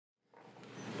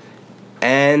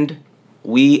And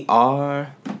we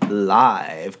are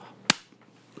live.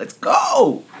 Let's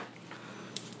go!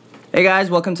 Hey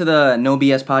guys, welcome to the No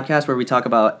BS podcast where we talk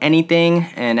about anything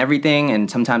and everything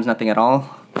and sometimes nothing at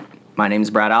all. My name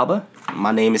is Brad Alba.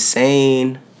 My name is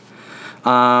Sane.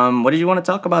 What did you want to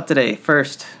talk about today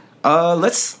first?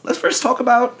 Let's first talk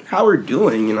about how we're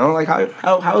doing, you know? Like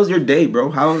how was your day,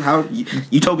 bro? How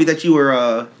you told me that you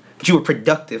were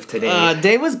productive today.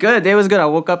 Day was good. I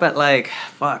woke up at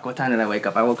what time did I wake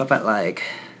up? I woke up at I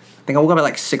think I woke up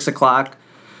at 6 o'clock.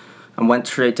 I went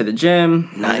straight to the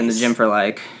gym. Nice. I was in the gym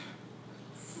for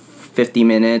 50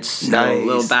 minutes. Nice.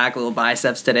 Little back, little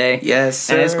biceps today. Yes,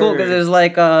 sir. And it's cool because there's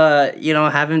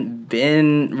haven't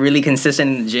been really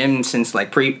consistent in the gym since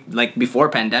before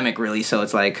pandemic really. So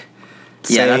it's Same,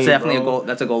 that's definitely bro. a goal.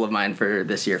 That's a goal of mine for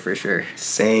this year for sure.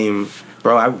 Same.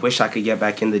 Bro, I wish I could get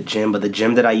back in the gym, but the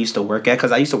gym that I used to work at,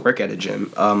 because I used to work at a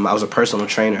gym. I was a personal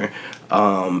trainer.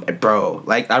 Bro,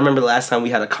 I remember the last time we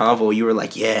had a convo, you were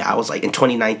like, yeah, I was in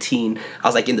 2019, I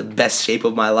was in the best shape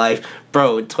of my life.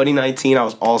 Bro, in 2019, I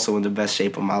was also in the best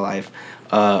shape of my life.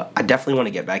 I definitely want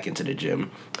to get back into the gym.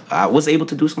 I was able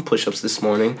to do some push-ups this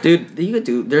morning. Dude,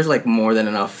 there's more than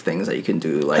enough things that you can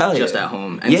do just at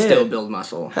home and still build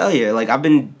muscle. Hell yeah. I've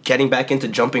been getting back into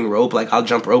jumping rope. I'll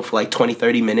jump rope for 20,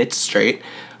 30 minutes straight,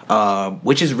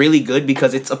 which is really good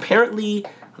because it's apparently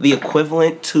the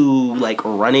equivalent to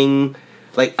running.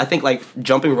 I think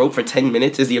jumping rope for 10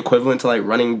 minutes is the equivalent to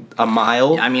running a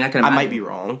mile. Yeah, I mean, I can imagine. I might be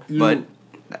wrong, but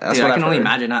that's what I can I've only heard.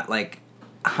 imagine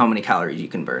how many calories you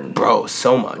can burn. Bro,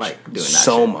 so much. Doing that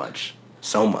so shit. much.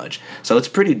 So much. So it's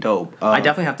pretty dope. I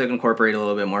definitely have to incorporate a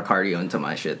little bit more cardio into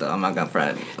my shit, though. I'm not gonna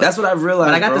front. That's what I've realized.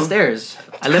 But I got bro. the stairs.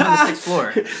 I live on the 6th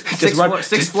floor.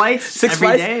 Six flights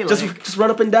every day. Just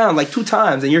run up and down 2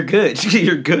 times and you're good.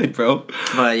 You're good, bro.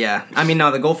 But yeah, I mean,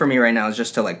 no. The goal for me right now is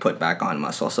just to put back on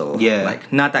muscle. So yeah,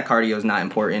 not that cardio is not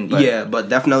important. But yeah, but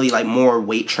definitely more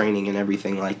weight training and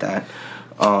everything like that.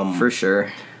 For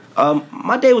sure.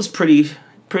 My day was pretty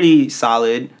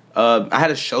solid. I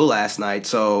had a show last night,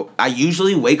 so I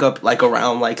usually wake up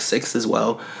around 6 as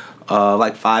well,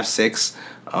 5, 6.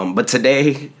 But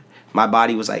today, my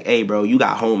body was like, "Hey, bro, you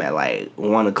got home at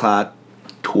 1 o'clock,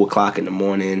 2 o'clock in the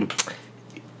morning.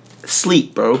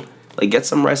 Sleep, bro. Get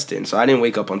some rest in." So I didn't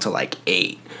wake up until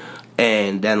 8,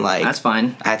 and then that's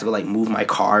fine. I had to go move my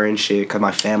car and shit because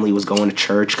my family was going to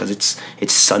church because it's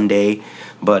Sunday.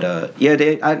 But yeah,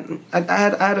 I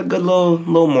had a good little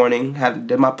morning.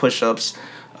 Did my push-ups.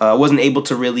 I wasn't able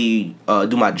to really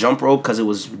do my jump rope because it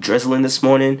was drizzling this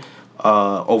morning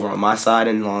over on my side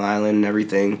in Long Island and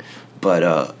everything.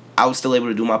 But I was still able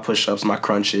to do my push-ups, my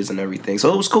crunches, and everything.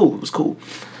 So it was cool. It was cool.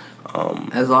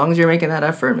 As long as you're making that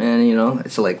effort, man,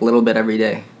 it's a little bit every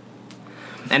day.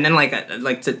 And then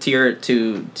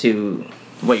to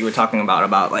what you were talking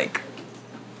about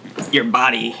your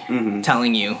body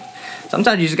telling you.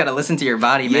 Sometimes you just gotta listen to your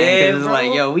body, man. Because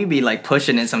it's we be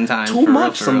pushing it sometimes. Too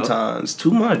much sometimes.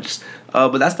 Too much.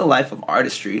 But that's the life of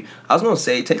artistry. I was gonna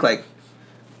say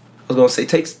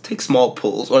take small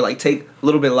pulls or take a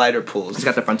little bit lighter pulls. It's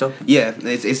got the fronto. Yeah,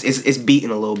 it's beating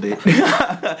a little bit.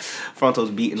 Fronto's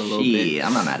beating a little bit.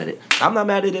 I'm not mad at it. I'm not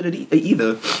mad at it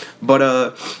either.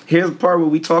 But here's the part where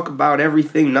we talk about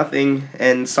everything, nothing,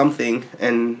 and something,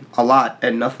 and a lot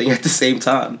and nothing at the same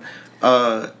time.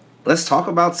 Let's talk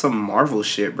about some Marvel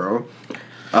shit, bro.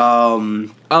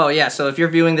 Oh yeah, so if you're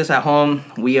viewing this at home,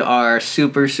 we are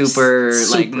super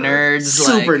nerds,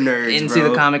 super nerds, into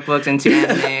bro. the comic books, into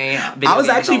anime. I was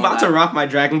actually about to rock my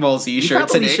Dragon Ball Z shirt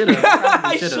today.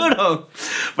 I should have,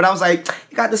 but I was like,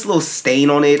 it got this little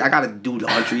stain on it. I gotta do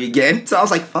laundry again, so I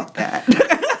was like, fuck that.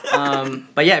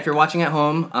 But yeah, if you're watching at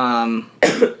home,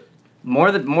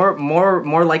 more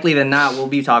likely than not, we'll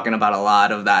be talking about a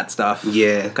lot of that stuff.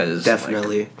 Yeah,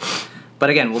 definitely.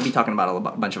 But again, we'll be talking about a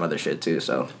bunch of other shit too.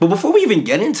 So, but before we even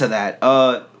get into that,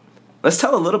 let's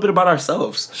tell a little bit about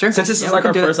ourselves. Sure. Since this is our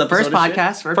first episode, first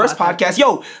podcast.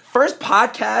 Yo, first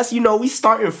podcast. We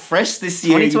starting fresh this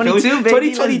year. 2022,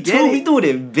 baby. 2022. We doing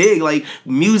it big,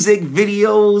 music,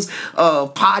 videos,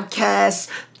 podcasts,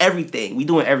 everything. We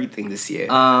doing everything this year.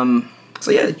 So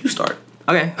yeah, you start.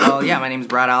 Okay. Well, yeah, my name's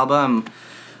Brad Alba.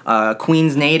 I'm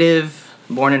Queens native,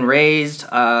 born and raised,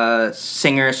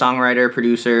 singer, songwriter,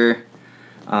 producer.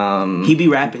 He be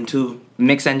rapping too.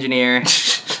 Mix engineer.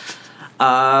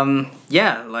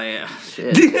 Yeah,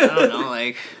 shit. I don't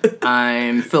know,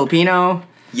 I'm Filipino.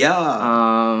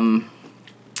 Yeah.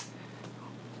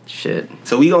 Shit.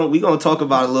 So we gonna talk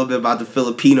about a little bit about the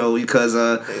Filipino because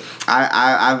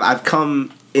I've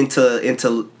come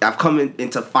into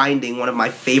finding one of my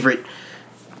favorite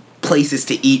places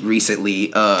to eat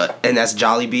recently, and that's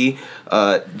Jollibee.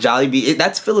 Jollibee,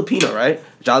 that's Filipino, right?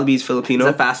 Jollibee's Filipino.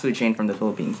 It's a fast food chain from the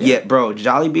Philippines. Yeah, bro,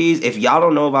 Jollibee's. If y'all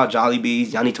don't know about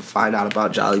Jollibee's, y'all need to find out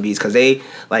about Jollibee's because they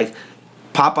like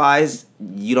Popeyes.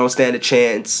 You don't stand a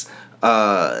chance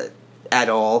at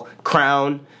all.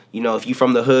 Crown. You know, if you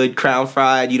from the hood, Crown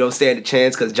Fried, you don't stand a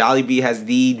chance because Jollibee has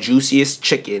the juiciest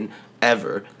chicken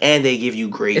ever, and they give you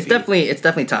gravy. It's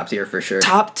definitely top tier for sure.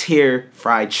 Top tier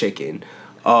fried chicken.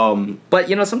 But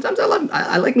you know, sometimes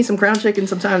I like me some Crown chicken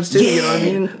sometimes too. Yeah, you know what I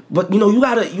mean? But you know,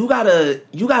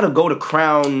 you gotta go to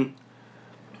Crown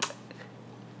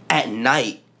at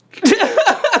night.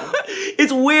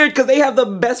 It's weird because they have the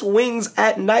best wings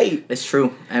at night. It's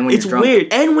true, and when it's you're drunk.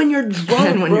 weird, and when you're drunk,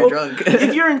 and when bro. you're drunk.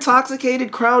 If you're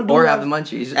intoxicated, Crown or have the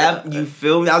munchies. You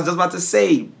feel me? I was just about to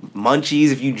say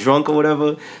munchies. If you drunk or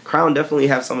whatever, Crown definitely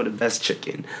have some of the best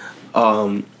chicken.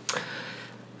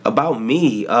 About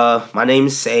me, my name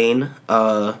is Sane.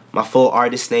 My full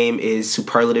artist name is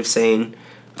Superlative Sane.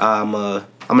 I'm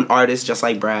an artist just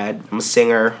like Brad. I'm a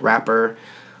singer, rapper,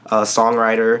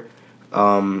 songwriter.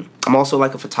 I'm also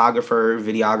like a photographer,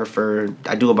 videographer.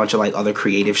 I do a bunch of like other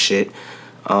creative shit.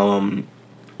 You're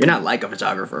not like a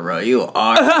photographer, bro. You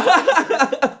are.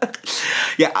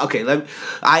 Yeah, okay.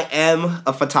 I am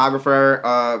a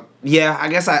photographer. Yeah, I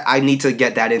guess I need to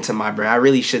get that into my brain. I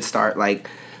really should start like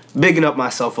bigging up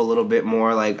myself a little bit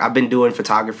more. Like I've been doing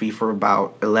photography for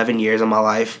about 11 years of my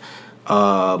life.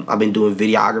 I've been doing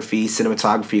videography,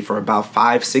 cinematography for about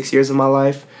 5-6 years of my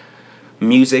life.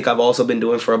 Music I've also been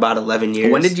doing for about 11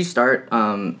 years. When did you start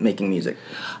making music?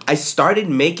 I started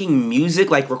making music,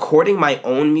 like recording my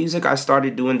own music. I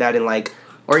started doing that in like...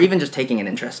 Or even just taking an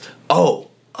interest.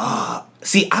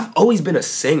 See, I've always been a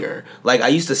singer. Like I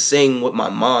used to sing with my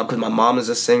mom because my mom is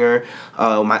a singer.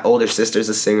 My older sister's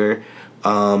a singer.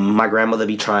 My grandmother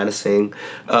be trying to sing.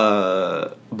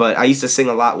 But I used to sing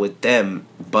a lot with them.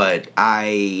 But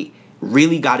I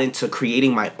really got into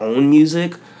creating my own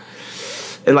music.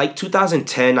 In like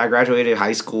 2010, I graduated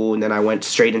high school and then I went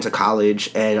straight into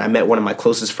college and I met one of my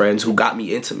closest friends who got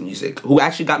me into music, who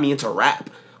actually got me into rap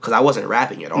because I wasn't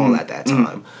rapping at all at that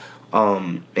time.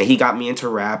 And he got me into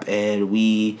rap and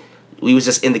we was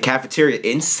just in the cafeteria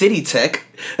in City Tech.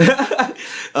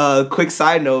 Quick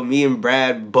side note, me and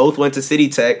Brad both went to City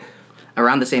Tech.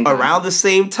 Around the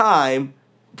same time,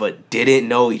 but didn't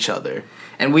know each other.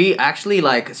 And we actually,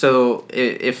 like, so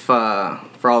if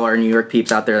for all our New York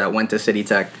peeps out there that went to City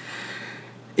Tech,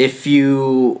 if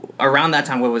you, around that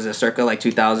time, what was it, circa, like,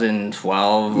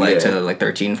 2012, like, to, like,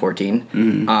 13,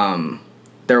 14,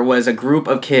 there was a group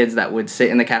of kids that would sit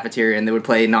in the cafeteria and they would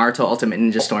play Naruto Ultimate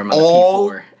Ninja Storm on the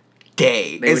P4.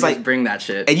 Day. They would just bring that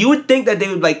shit. And you would think that they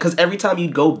would, like, because every time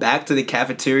you'd go back to the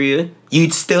cafeteria,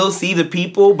 you'd still see the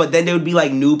people, but then there would be,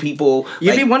 like, new people.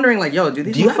 You'd be wondering, like, yo, do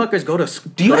these motherfuckers go to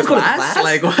Do you guys go to class?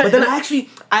 Like, what? But then I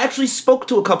actually spoke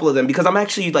to a couple of them because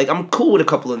I'm cool with a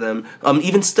couple of them,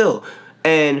 even still.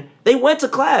 And they went to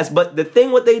class, but the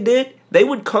thing what they did, they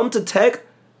would come to tech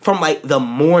from, like, the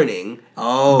morning,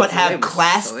 but have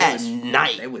class at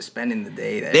night. They was spending the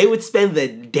day there. They would spend the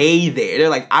day there. They're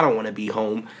like, I don't want to be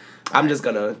home. I'm just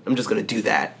gonna do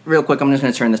that. Real quick, I'm just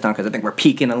gonna turn this down because I think we're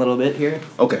peaking a little bit here.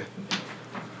 Okay.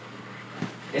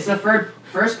 It's the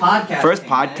first podcast. First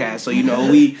podcast, man. So you know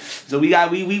we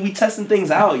testing things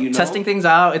out. You know, testing things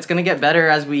out. It's gonna get better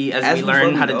as we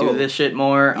learn how to do this shit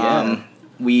more. Yeah.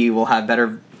 We will have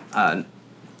better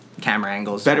camera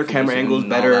angles.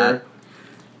 Better.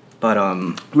 But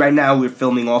right now we're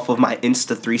filming off of my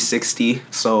Insta 360,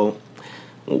 so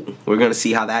we're gonna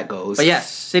see how that goes. But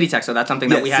yes, City Tech. So that's something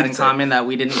that we had in common that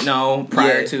we didn't know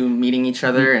prior to meeting each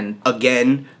other, and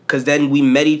again, because then we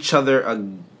met each other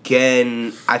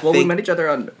again. We met each other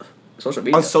on social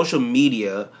media. On social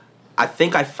media, I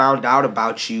think I found out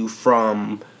about you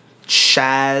from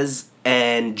Chaz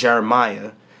and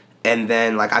Jeremiah, and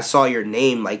then like I saw your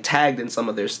name like tagged in some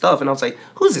of their stuff, and I was like,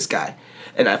 "Who's this guy?"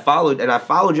 And I followed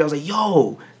you. I was like,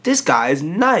 "Yo, this guy is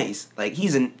nice. Like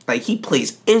he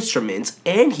plays instruments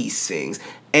and he sings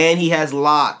and he has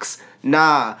locks."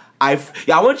 Nah, I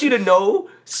want you to know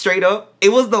straight up, it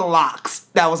was the locks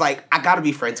that was like, I gotta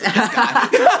be friends with this guy.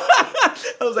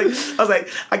 I was like,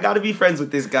 I gotta be friends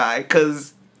with this guy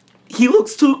because he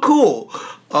looks too cool.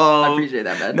 I appreciate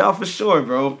that, man. No, for sure,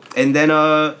 bro. And then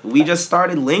we just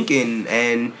started linking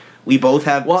and we both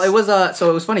have. Well, it was so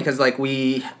it was funny because like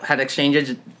we had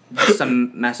exchanged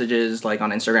some messages like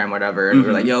on Instagram or whatever, and we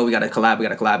were like, "Yo, we gotta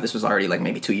collab." This was already like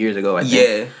maybe 2 years ago, I think.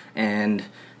 Yeah. And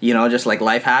you know, just like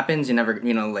life happens. You never,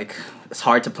 you know, like it's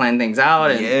hard to plan things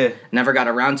out, and never got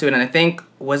around to it. And I think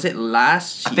was it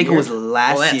last year? I think it was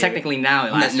last year. Technically now.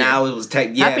 Now it was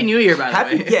Happy New Year, by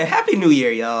the way. Yeah, Happy New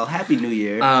Year, y'all. Happy New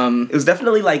Year. It was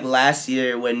definitely like last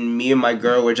year when me and my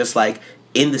girl were just like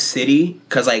in the city,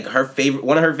 because like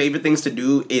one of her favorite things to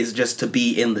do is just to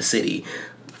be in the city.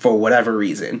 For whatever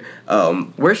reason.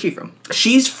 Where's she from?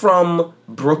 She's from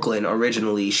Brooklyn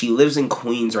originally. She lives in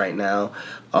Queens right now.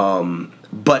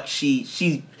 But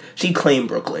she claimed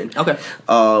Brooklyn. Okay.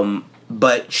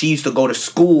 But she used to go to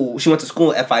school. She went to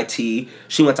school at FIT.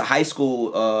 She went to high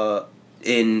school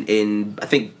in I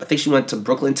think she went to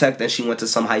Brooklyn Tech, then she went to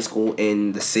some high school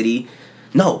in the city.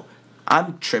 No,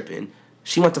 I'm tripping.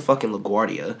 She went to fucking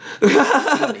LaGuardia.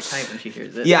 Somebody type when she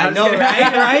hears it. Yeah, I know,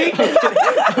 right?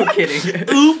 I'm kidding.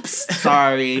 Oops,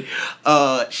 sorry.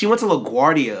 She went to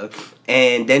LaGuardia,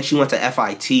 and then she went to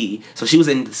FIT. So she was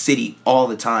in the city all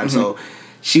the time. Mm-hmm. So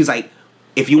she was like,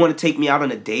 if you want to take me out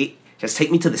on a date, just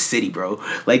take me to the city, bro.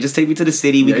 Like, just take me to the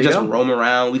city. We can just roam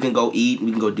around. We can go eat.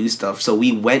 We can go do stuff. So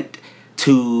we went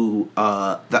to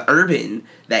the Urban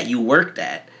that you worked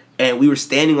at. And we were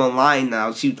standing online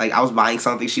now. I was buying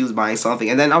something. She was buying something.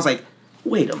 And then I was like,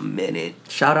 wait a minute.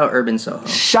 Shout out Urban Soho.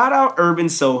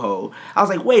 I was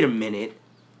like, wait a minute.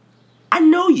 I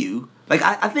know you. Like,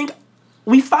 I think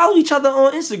we follow each other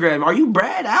on Instagram. Are you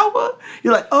Brad Alba?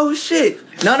 You're like, oh, shit.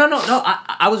 No.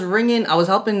 I was ringing. I was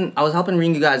helping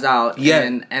ring you guys out. Yeah.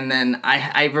 And then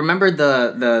I remembered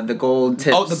the gold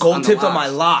tips. Oh, the gold tips on my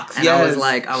locks. And yes.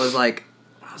 I was like,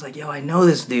 yo, I know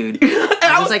this dude.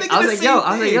 I was like,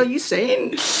 yo, you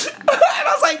saying? And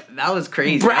I was like, that was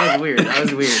crazy. Brad? That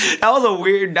was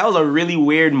weird. That was a really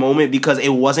weird moment because it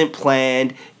wasn't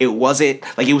planned. It wasn't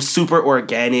like, it was super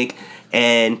organic.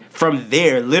 And from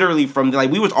there, literally from like,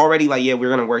 we was already like, yeah,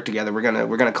 we're gonna work together. We're gonna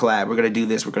collab. We're gonna do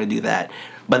this. We're gonna do that.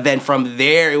 But then from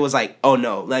there, it was like, oh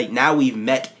no, like now we've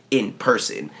met in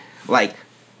person. Like,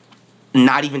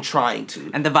 not even trying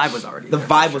to. And the vibe was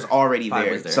already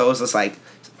there. So it was just like,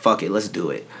 fuck it, let's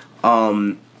do it.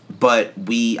 But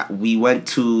we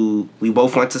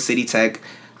both went to City Tech.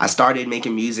 I started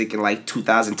making music in like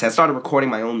 2010. Started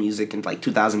recording my own music in like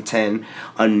 2010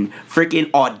 on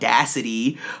freaking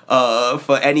Audacity.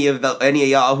 For any of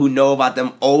y'all who know about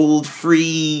them old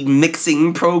free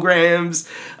mixing programs,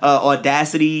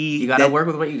 Audacity. You gotta work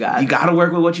with what you got. You gotta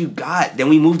work with what you got. Then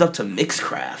we moved up to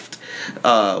Mixcraft.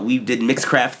 We did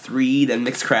Mixcraft 3, then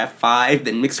Mixcraft 5,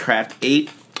 then Mixcraft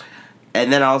 8.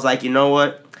 And then I was like, you know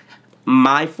what?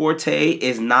 My forte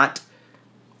is not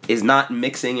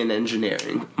mixing and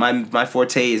engineering. My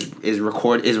forte is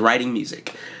writing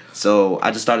music. So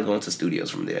I just started going to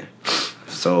studios from there.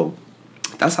 So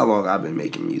that's how long I've been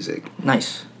making music.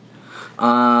 Nice.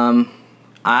 I've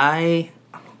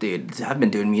been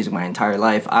doing music my entire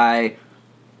life. I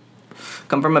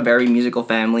come from a very musical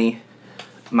family.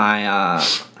 My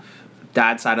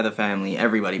dad's side of the family,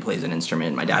 everybody plays an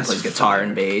instrument. My dad plays guitar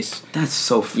and bass. That's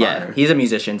so fire. Yeah, he's a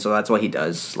musician, so that's what he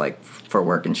does, like, for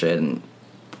work and shit.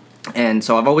 And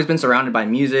so I've always been surrounded by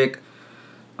music.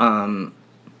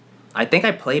 I think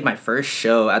I played my first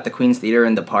show at the Queen's Theater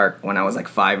in the Park when I was like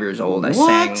 5 years old. I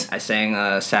sang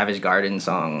a Savage Garden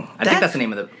song. I think that's the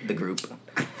name of the group.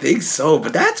 I think so,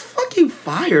 but that's fucking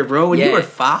fire, bro. When you were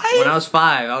 5? When I was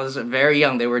 5, I was very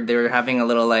young. They were having a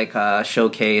little like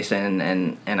showcase,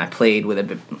 and I played with it,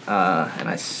 and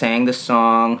I sang the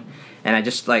song, and I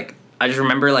just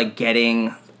remember like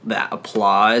getting that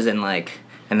applause and then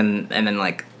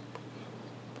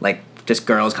just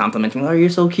girls complimenting me, oh, you're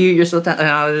so cute, you're so talented.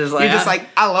 And I was just like... You're just like,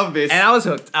 I love this. And I was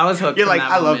hooked. You're like,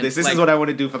 I love this. This is what I want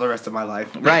to do for the rest of my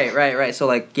life. Right. So,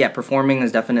 like, yeah, performing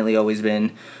has definitely always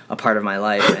been a part of my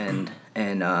life.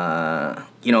 And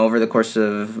over the course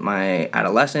of my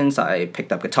adolescence, I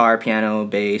picked up guitar, piano,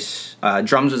 bass.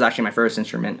 Drums was actually my first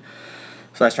instrument.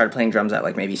 So I started playing drums at,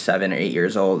 like, maybe 7 or 8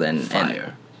 years old.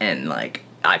 And like,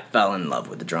 I fell in love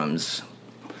with the drums.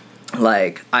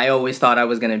 Like, I always thought I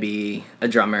was gonna be a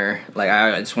drummer. Like,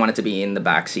 I just wanted to be in the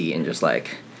backseat and just rock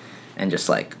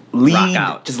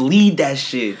out. Just lead that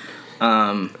shit.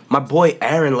 My boy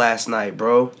Aaron last night,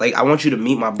 bro. Like, I want you to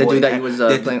meet my boy. The dude that he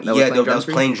was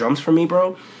playing drums for me,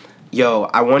 bro. Yo,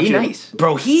 I want you. Nice,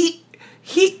 bro. He.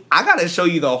 I gotta show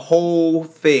you the whole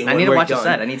thing. I need to watch the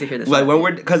set. I need to hear this. Like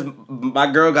because my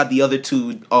girl got the other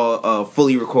two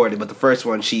fully recorded, but the first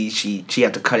one she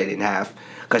had to cut it in half.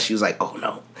 Because she was like, oh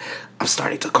no, I'm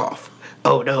starting to cough.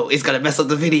 Oh no, it's going to mess up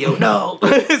the video. No.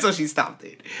 So she stopped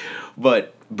it.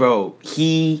 But, bro,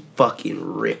 he fucking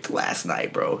ripped last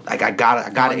night, bro. Like, I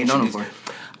gotta introduce. Known him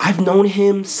for? I've known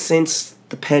him since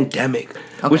the pandemic.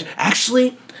 Okay. Which,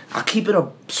 actually, I'll keep it a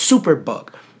super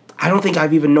buck. I don't think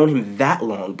I've even known him that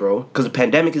long, bro. Because the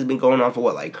pandemic has been going on for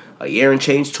what, like a year and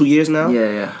change, 2 years now?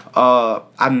 Yeah.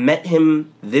 I met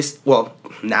him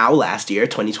last year,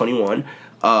 2021,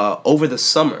 over the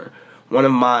summer. One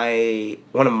of my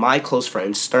close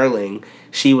friends, Sterling,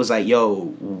 she was like,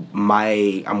 "Yo,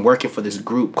 I'm working for this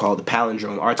group called the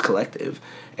Palindrome Arts Collective,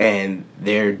 and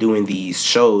they're doing these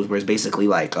shows where it's basically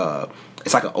like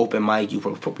it's like an open mic. You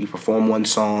perform one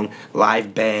song,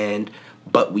 live band,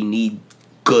 but we need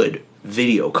good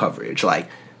video coverage, like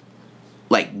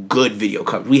good video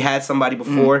coverage. We had somebody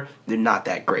before, they're not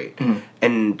that great,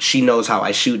 and she knows how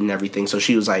I shoot and everything. So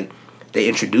she was like, they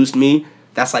introduced me."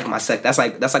 That's like that's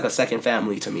like a second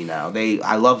family to me now.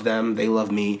 I love them. They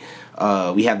love me.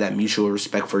 We have that mutual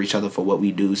respect for each other for what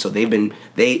we do. So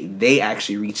they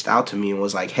actually reached out to me and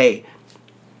was like, "Hey,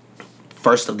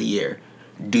 first of the year,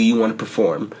 do you want to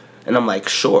perform?" And I'm like,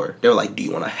 "Sure." They were like, "Do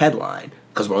you want a headline?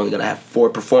 Because we're only gonna have 4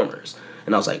 performers."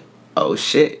 And I was like, "Oh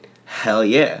shit, hell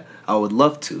yeah, I would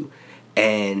love to."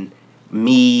 And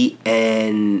me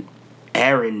and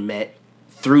Aaron met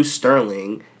through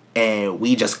Sterling. And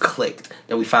we just clicked.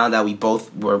 Then we found out we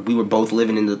were both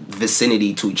living in the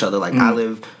vicinity to each other. Like I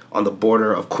live on the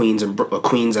border of Queens and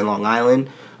Long Island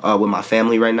with my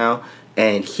family right now,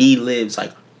 and he lives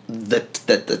like the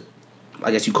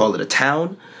I guess you call it a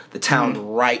town. The town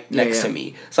right next to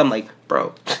me. So I'm like,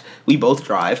 bro, we both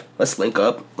drive. Let's link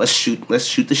up. Let's shoot the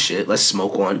shit. Let's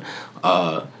smoke one.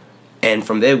 And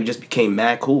from there we just became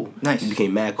mad cool. Nice. We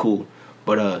became mad cool.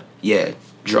 But yeah,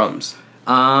 drums.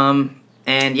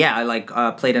 And yeah,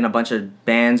 I played in a bunch of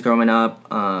bands growing up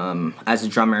as a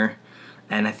drummer,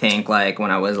 and I think like when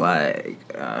I was I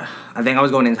think I was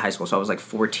going into high school, so I was like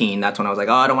 14. That's when I was like,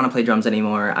 oh, I don't want to play drums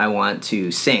anymore. I want to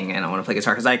sing and I want to play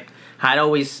guitar because I had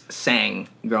always sang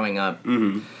growing up.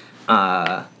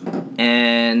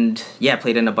 And yeah,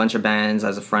 played in a bunch of bands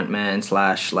as a frontman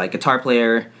 / like guitar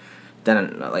player.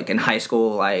 Then like in high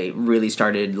school, I really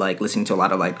started like listening to a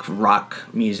lot of like rock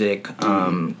music.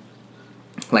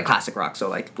 Like classic rock, so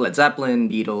like Led Zeppelin,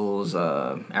 Beatles,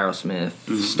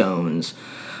 Aerosmith, Stones,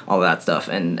 all that stuff,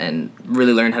 and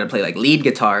really learned how to play like lead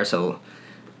guitar. So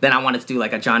then I wanted to do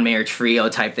like a John Mayer trio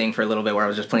type thing for a little bit, where I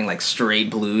was just playing like straight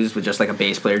blues with just like a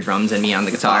bass player, drums, and me on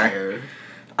the guitar.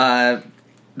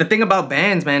 The thing about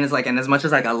bands, man, is like, and as much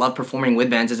as like I love performing with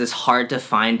bands, is it's hard to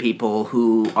find people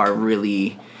who are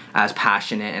really as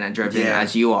passionate and driven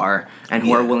as you are, and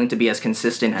who are willing to be as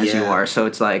consistent as you are. So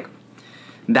it's like,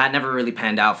 that never really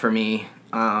panned out for me.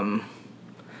 I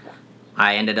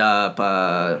ended up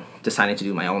deciding to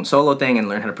do my own solo thing and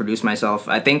learn how to produce myself.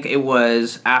 I think it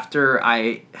was after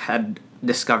I had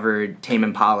discovered Tame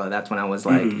Impala, that's when I was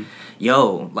like,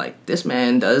 yo, like, this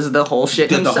man does the whole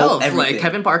shit himself. Like,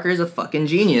 Kevin Parker is a fucking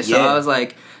genius. So I was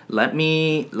like, let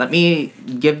me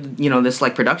give, this,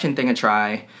 like, production thing a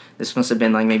try. This must have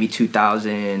been, like, maybe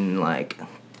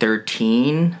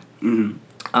 2013.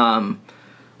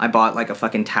 I bought like a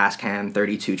fucking Tascam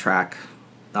 32-track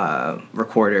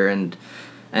recorder and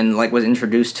like was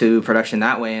introduced to production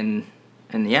that way and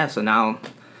yeah, so now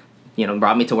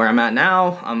brought me to where I'm at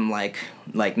now. I'm like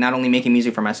not only making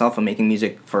music for myself, I'm making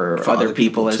music for other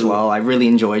people as well. I really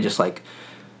enjoy just like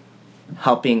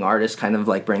helping artists kind of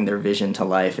like bring their vision to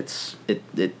life. It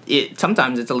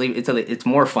sometimes it's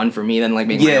more fun for me than like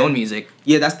making my own music.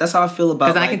 Yeah, that's how I feel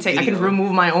about. Because then I can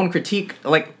remove my own critique.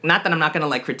 Like, not that I'm not gonna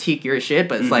like critique your shit,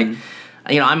 but it's like,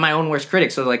 I'm my own worst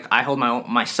critic. So like I hold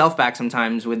myself back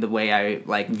sometimes with the way I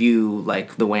like view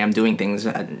like the way I'm doing things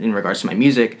in regards to my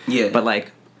music. Yeah. But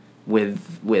like with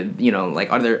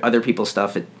like other people's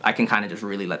stuff, I can kind of just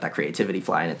really let that creativity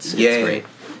fly, and it's great.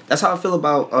 That's how I feel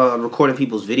about recording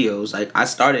people's videos. Like, I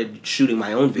started shooting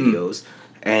my own videos,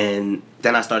 and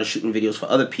then I started shooting videos for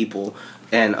other people,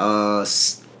 and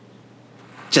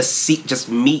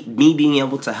me being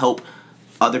able to help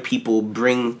other people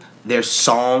bring their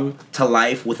song to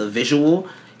life with a visual.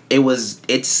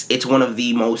 It's one of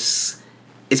the most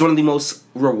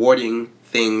rewarding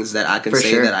things that I can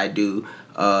say that I do.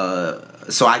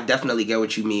 So I definitely get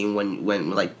what you mean when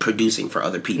like producing for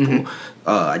other people.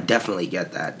 I definitely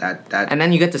get that. And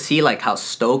then you get to see like how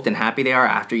stoked and happy they are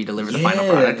after you deliver the final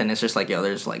product, and it's just like, yo,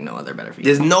 there's like no other better feeling.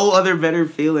 There's no other better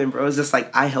feeling, bro. It's just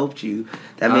like, I helped you.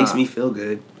 That makes me feel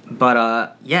good.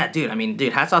 But yeah, dude,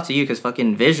 hats off to you, because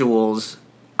fucking visuals,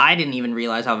 I didn't even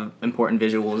realize how important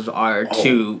visuals are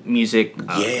to music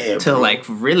till like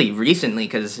really recently,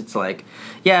 because it's like,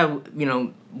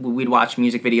 we'd watch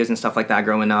music videos and stuff like that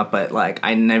growing up, but like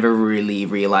I never really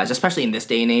realized, especially in this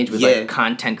day and age with like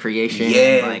content creation,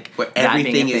 and, like where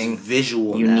everything is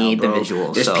visual. You need the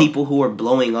visuals. There's people who are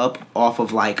blowing up off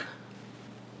of like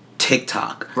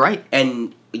TikTok, right?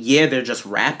 And they're just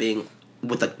rapping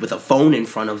with a phone in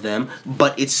front of them,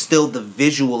 but it's still the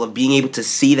visual of being able to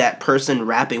see that person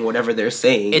rapping whatever they're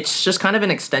saying. It's just kind of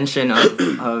an extension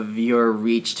of your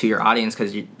reach to your audience,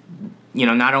 because you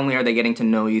know, not only are they getting to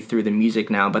know you through the music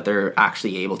now, but they're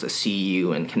actually able to see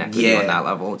you and connect with you on that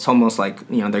level. It's almost like,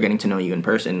 you know, they're getting to know you in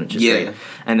person, which is great.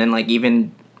 And then, like,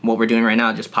 even what we're doing right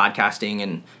now, just podcasting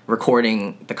and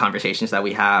recording the conversations that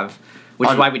we have, which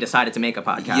is why we decided to make a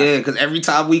podcast. Yeah, because every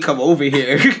time we come over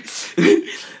here,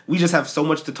 we just have so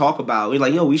much to talk about. We're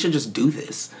like, yo, we should just do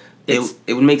this. It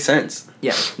would make sense.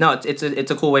 Yeah. No, it's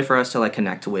a cool way for us to, like,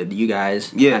 connect with you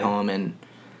guys at home, and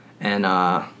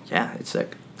yeah, it's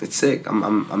sick. It's sick.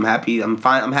 I'm happy. I'm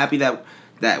happy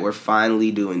that we're finally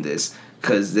doing this,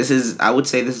 because this is, I would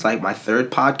say, this is like my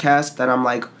third podcast that I'm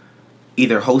like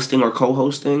either hosting or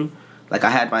co-hosting. Like,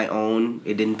 I had my own.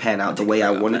 It didn't pan out the way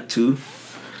I wanted to.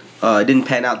 It didn't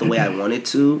pan out the way I wanted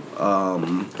to.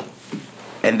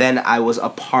 And then I was a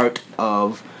part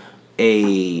of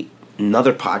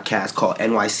another podcast called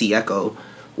NYC Echo,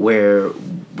 where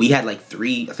we had like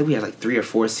three or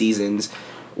four seasons.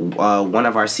 One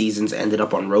of our seasons ended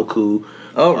up on Roku.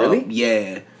 Oh, really?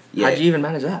 Yeah. How'd you even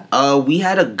manage that? We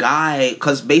had a guy,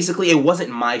 because basically it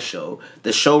wasn't my show. The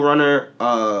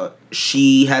showrunner,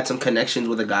 she had some connections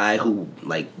with a guy who,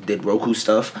 like, did Roku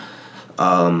stuff.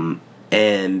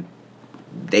 And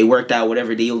they worked out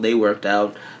whatever deal they worked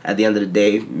out. At the end of the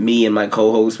day, me and my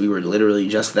co-host, we were literally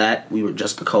just that. We were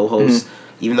just the co-host. Mm-hmm.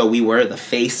 Even though we were the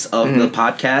face of the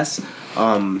podcast,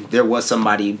 there was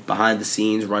somebody behind the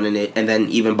scenes running it, and then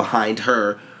even behind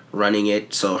her running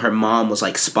it. So her mom was,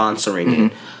 like, sponsoring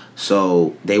it.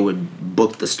 So they would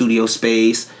book the studio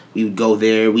space. We would go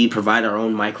there. We provide our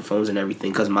own microphones and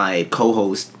everything, because my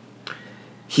co-host,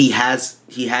 he has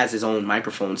his own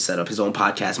microphone set up, his own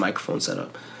podcast microphone set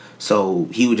up. So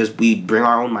we'd bring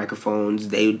our own microphones.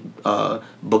 They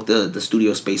book the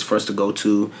studio space for us to go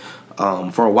to.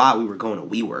 For a while, we were going to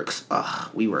WeWorks.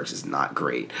 WeWorks is not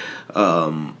great.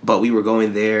 But we were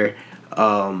going there.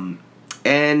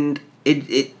 And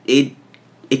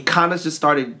it kind of just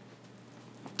started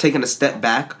taking a step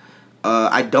back.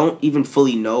 I don't even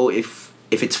fully know if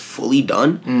it's fully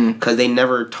done, because they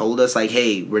never told us, like,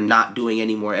 hey, we're not doing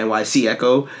any more NYC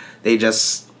Echo. They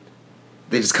just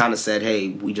kind of said, hey,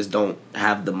 we just don't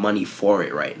have the money for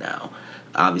it right now.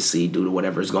 Obviously, due to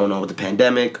whatever's going on with the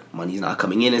pandemic, money's not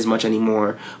coming in as much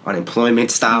anymore. Unemployment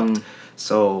stopped.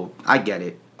 So I get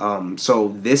it. So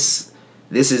this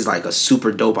is like a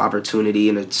super dope opportunity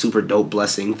and a super dope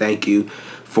blessing. Thank you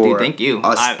for Dude, thank you.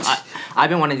 us. I've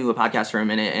been wanting to do a podcast for a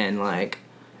minute, and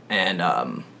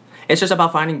it's just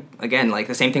about finding, again, like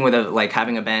the same thing with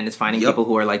having a band, is finding people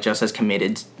who are, like, just as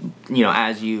committed, you know,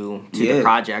 as you to the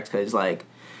project, because, like,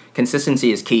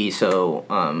 consistency is key. So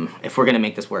if we're gonna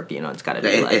make this work, you know, it's gotta be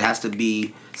it has to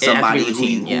be somebody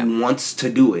who wants to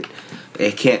do it.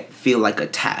 It can't feel like a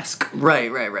task.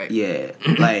 Right. Yeah.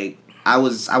 Like, I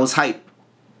was hyped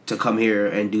to come here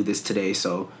and do this today,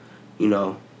 so, you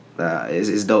know,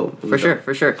 it's dope. For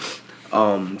sure.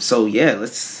 So yeah,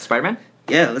 let's Spider-Man?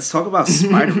 Yeah, let's talk about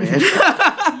Spider-Man.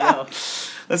 Yo.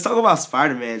 Let's talk about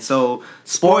Spider-Man. So,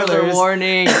 spoilers. Spoiler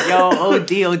warning. Yo,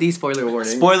 OD spoiler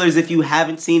warning. Spoilers if you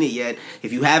haven't seen it yet.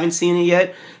 If you haven't seen it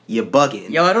yet, you're bugging.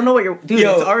 Yo, I don't know what you're... Dude,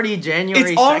 it's already January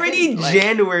 2nd. It's already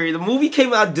January. The movie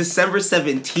came out December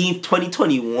 17th,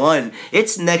 2021.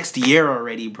 It's next year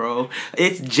already, bro.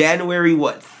 It's January,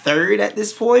 3rd at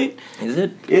this point? Is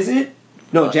it? Is it?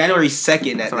 No, January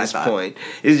 2nd at this point.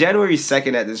 It's January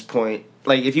 2nd at this point.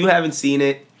 Like, if you haven't seen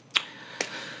it,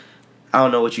 I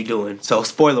don't know what you're doing. So,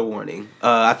 spoiler warning.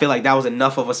 I feel like that was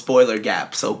enough of a spoiler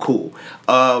gap. So, cool.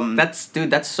 That's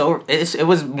so... It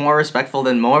was more respectful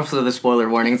than most of the spoiler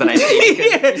warnings that I see.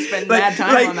 Because you spend mad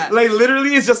time on that. Like,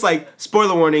 literally, it's just like,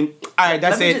 spoiler warning. All right,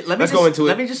 that's it. Let's go into it.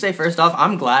 Let me just say, first off,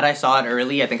 I'm glad I saw it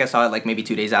early. I think I saw it, like, maybe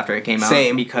 2 days after it came out.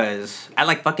 Same. Because at,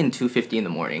 like, fucking 2:50 in the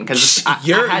morning. Because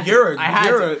you're a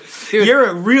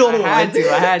real one. I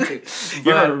had to.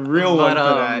 You're a real one for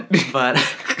that. But...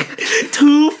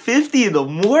 2:50 in the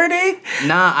morning?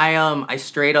 Nah, I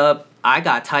straight up, I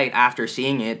got tight after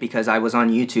seeing it because I was on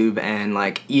YouTube, and,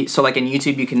 like, so, like, in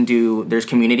YouTube you can there's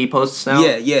community posts now.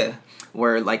 Yeah.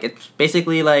 Where, like, it's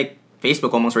basically like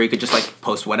Facebook almost, where you could just, like,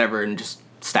 post whatever and just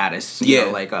status, you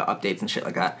know, like, updates and shit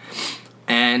like that.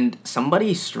 And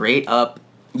somebody straight up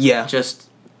just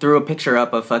threw a picture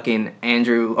up of fucking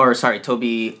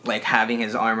Toby, like, having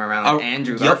his arm around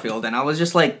Andrew Garfield, and I was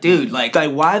just like, dude, like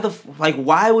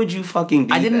why would you fucking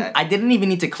do that? I didn't even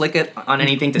need to click it on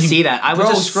anything to see that. I was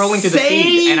just scrolling through the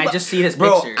feed, and I just see his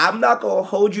picture. I'm not gonna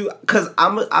hold you, because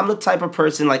I'm the type of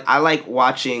person, like, I like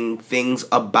watching things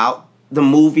about the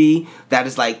movie that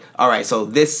is like, all right, so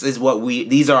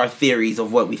these are our theories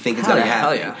of what we think is gonna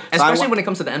happen. Hell yeah! Especially when it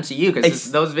comes to the MCU,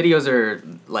 because those videos are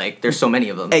like, there's so many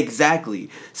of them. Exactly.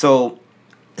 So,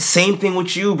 same thing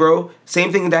with you, bro.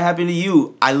 Same thing that happened to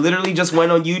you. I literally just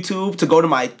went on YouTube to go to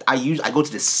I go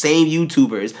to the same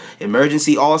YouTubers,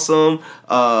 Emergency Awesome,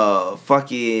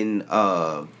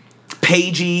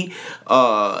 Pagey,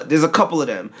 there's a couple of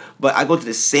them, but I go to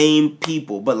the same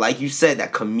people. But like you said,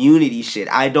 that community shit,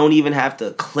 I don't even have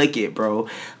to click it, bro.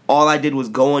 All I did was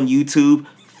go on YouTube.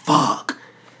 Fuck.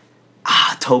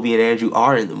 Toby and Andrew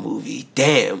are in the movie.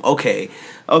 Damn. Okay.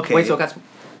 Wait, so it got...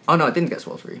 Oh, no, it didn't get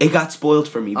spoiled for you. It got spoiled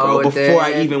for me, bro, before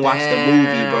I even watched the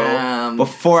movie, bro.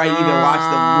 Before I even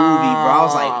watched the movie, bro. I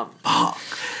was like, fuck.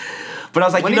 But I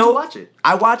was like, when did you watch it?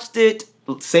 I watched it...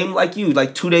 Same like you,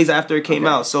 like 2 days after it came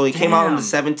out. So it came out on the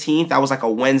 17th. That was like a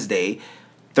Wednesday.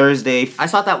 Thursday. I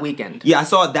saw it that weekend. Yeah, I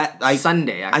saw it that like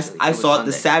Sunday. Actually, I saw it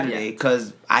the Saturday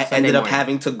because I ended up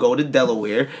having to go to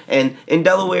Delaware, and in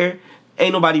Delaware,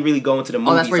 ain't nobody really going to the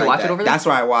movies. Oh, that's where you watched it over there? That's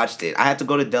where I watched it. I had to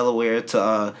go to Delaware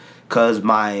to cause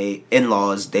my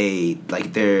in-laws,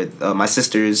 my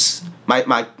sister's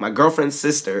my girlfriend's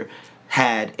sister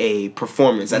had a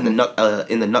performance at the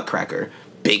in the Nutcracker.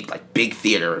 Big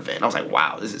theater event. I was like,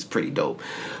 wow, this is pretty dope.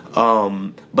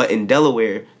 But in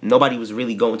Delaware, nobody was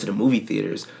really going to the movie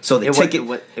theaters. So it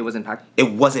wasn't packed?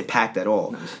 It wasn't packed at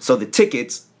all. Nice. So the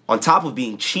tickets, on top of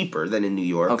being cheaper than in New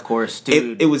York, of course,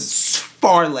 dude, it was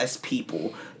far less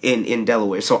people in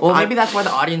Delaware. So maybe that's why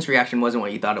the audience reaction wasn't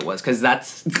what you thought it was, because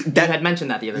you had mentioned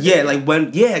that the other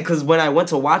day. Yeah, because when I went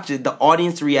to watch it, the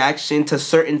audience reaction to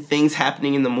certain things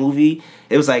happening in the movie,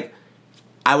 it was like,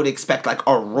 I would expect like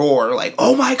a roar, like,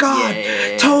 oh my god,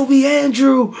 yeah. Toby,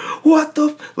 Andrew, what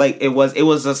the it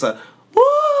was just a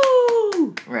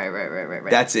woo. Right.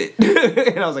 That's it.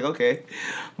 And I was like, okay.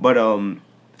 But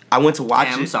I went to watch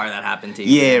it. I'm sorry that happened to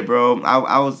you. Yeah, bro.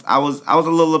 I was a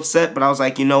little upset, but I was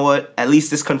like, you know what? At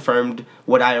least this confirmed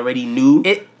what I already knew.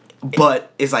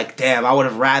 But it's like, damn, I would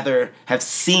have rather have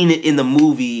seen it in the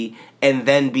movie and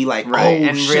then be like,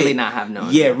 and shit. Really not have known.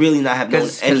 Yeah, really not have known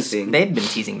anything. They'd been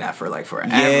teasing that for like forever.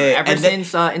 Yeah, ever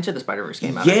since Into the Spider-Verse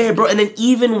came out. Yeah, bro. And then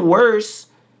even worse,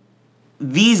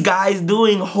 these guys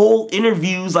doing whole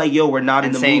interviews like, yo, we're not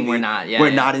in the movie. We're not,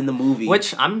 we're not in the movie.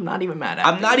 Which I'm not even mad at.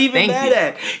 I'm not even mad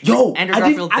at. Yo, I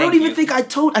don't even think I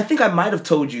think I might have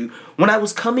told you when I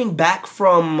was coming back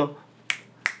from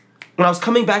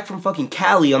fucking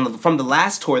Cali from the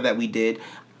last tour that we did.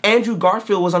 Andrew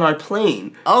Garfield was on our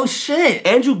plane. Oh shit!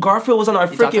 Andrew Garfield was on our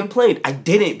freaking plane. I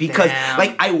didn't because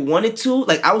I wanted to.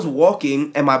 I was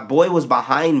walking and my boy was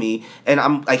behind me, and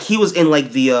I'm like, he was in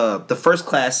like the first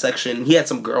class section. He had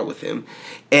some girl with him,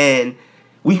 and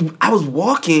I was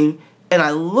walking and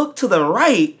I looked to the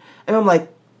right and I'm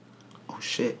like, oh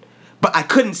shit. But I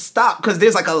couldn't stop because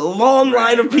there's like a long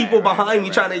line of people behind me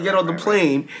trying to get on the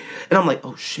plane. And I'm like,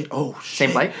 oh shit.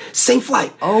 Same flight? Same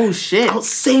flight. Oh shit.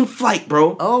 Same flight,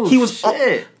 bro. Oh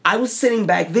shit. I was sitting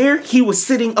back there. He was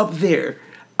sitting up there.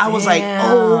 I was like,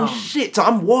 oh shit. So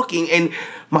I'm walking and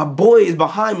my boy is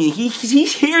behind me. He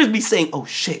hears me saying, oh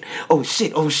shit.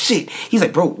 He's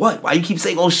like, bro, what? Why you keep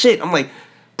saying oh shit? I'm like,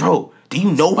 bro, do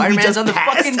you know who we just on the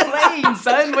passed? fucking plane,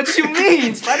 son. What you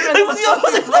mean? Spider-Man's on the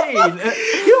fucking plane.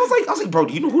 I was like, bro,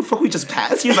 do you know who the fuck we just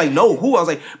passed? He was like, no, who? I was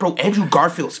like, bro, Andrew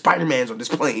Garfield, Spider-Man's on this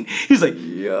plane. He's like,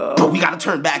 yo, bro, we gotta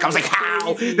turn back. I was like,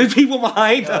 how? There's people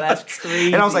behind us. That's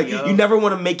crazy. And I was like, you never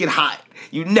want to make it hot.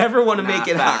 You never want to make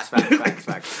it hot. Facts.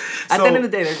 At the end of the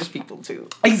day, they're just people too.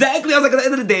 Exactly. I was like, at the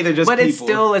end of the day, they're just people.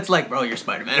 But it's like, bro, you're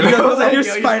Spider-Man. I was like, you're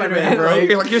Spider-Man, bro.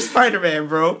 You're Spider-Man,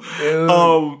 bro.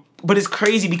 Dude. But it's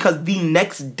crazy because the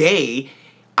next day,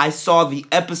 I saw the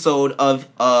episode of,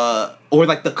 or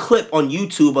like the clip on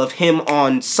YouTube of him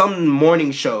on some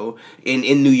morning show in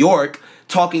New York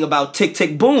talking about Tick,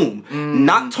 Tick, Boom.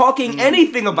 Not talking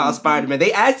anything about Spider-Man.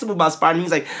 They asked him about Spider-Man.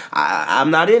 He's like, I'm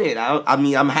not in it. I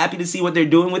mean, I'm happy to see what they're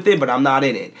doing with it, but I'm not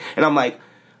in it. And I'm like,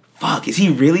 fuck, is he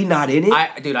really not in it?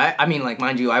 I mean, like,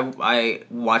 mind you, I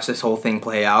watched this whole thing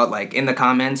play out, like, in the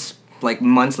comments, like,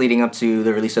 months leading up to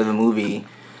the release of the movie.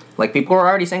 Like, people were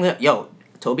already saying that, yo,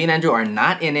 Toby and Andrew are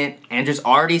not in it. Andrew's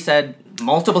already said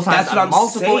multiple times on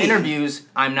multiple interviews,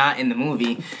 I'm not in the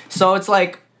movie. So it's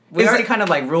like, we already kind of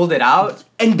like ruled it out.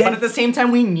 And then, but at the same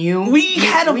time, we knew. We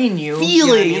had a feeling. You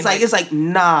know, it's like,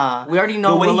 nah. We already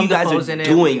know the way you guys are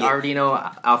doing it. We already know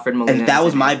Alfred Molina. And that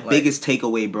was my biggest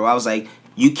takeaway, bro. I was like,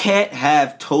 you can't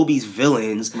have Toby's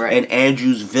villains and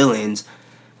Andrew's villains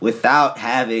without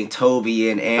having Toby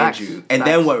and Andrew. And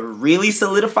then what really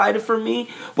solidified it for me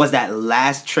was that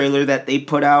last trailer that they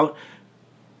put out.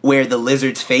 where the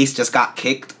lizard's face just got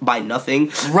kicked by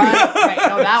nothing. Right.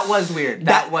 No, that was weird.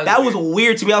 That was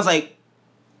weird to me. I was like,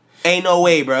 ain't no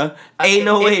way, bruh. Ain't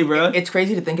no way, bruh. It's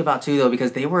crazy to think about too, though,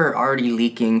 because they were already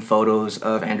leaking photos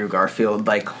of Andrew Garfield,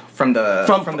 like from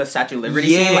the Statue of Liberty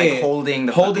scene, like holding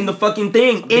the fucking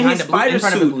thing in his spider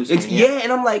suit. Yeah,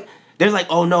 and I'm like, they're like,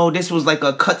 oh no, this was like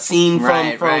a cut scene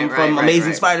from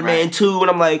Amazing Spider-Man 2,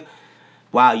 and I'm like,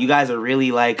 wow, you guys are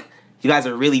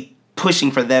really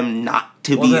pushing for them not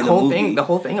to be in the movie. The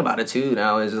whole thing about it too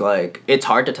now is like it's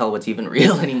hard to tell what's even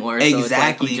real anymore. Exactly, so it's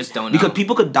like we just don't know. Because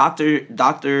people could doctor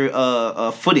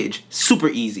footage super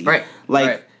easy. Right.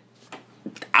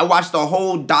 I watched the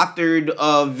whole doctored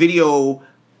video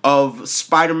of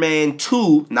Spider-Man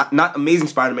 2, not Amazing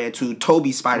Spider-Man 2,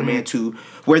 Tobey's Spider-Man 2,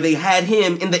 where they had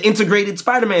him in the integrated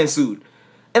Spider-Man suit,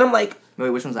 and I'm like,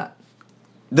 wait, which one's that?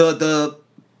 The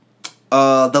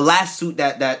last suit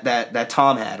that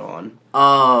Tom had on.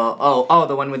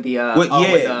 The one with the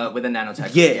with the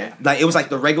nanotech. Yeah, like it was like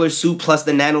the regular suit plus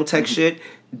the nanotech shit.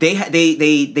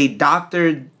 They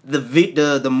doctored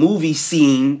the movie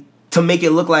scene to make it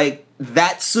look like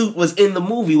that suit was in the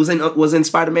movie, was in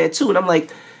Spider-Man 2, and I'm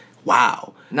like,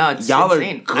 wow. No, it's y'all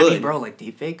insane. Are good. I mean, bro, like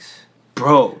deepfakes.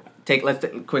 Bro, let's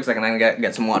take a quick second. I'm gonna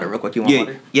get some water real quick. You want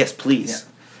water? Yes, please.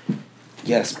 Yeah.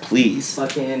 Yes, please.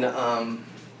 Fucking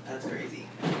that's crazy.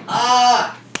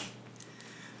 All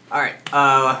right.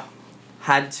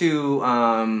 Had to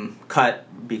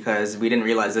cut because we didn't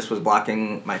realize this was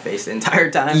blocking my face the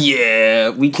entire time. Yeah,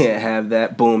 we can't have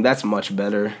that. Boom, that's much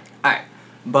better. All right.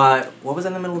 But what was I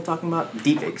in the middle of talking about?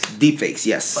 Deepfakes. Deepfakes,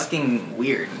 yes. Fucking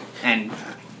weird and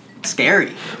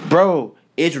scary. Bro,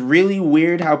 it's really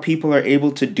weird how people are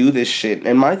able to do this shit.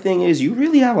 And my thing is, you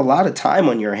really have a lot of time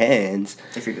on your hands.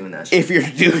 If you're doing that shit. If you're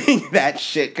doing that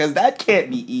shit, because that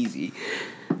can't be easy.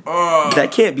 That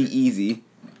can't be easy.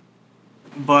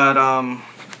 But,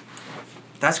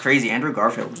 that's crazy. Andrew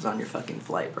Garfield was on your fucking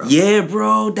flight, bro. Yeah,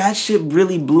 bro. That shit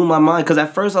really blew my mind. Because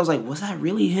at first I was like, was that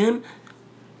really him?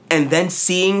 And then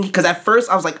seeing, because at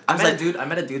first I met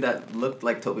a dude that looked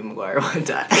like Tobey Maguire one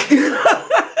time.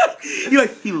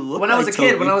 He looked when I was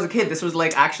a kid, this was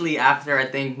like actually after I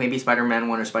think maybe Spider-Man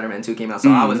 1 or Spider-Man 2 came out,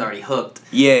 so I was already hooked.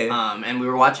 Yeah. And we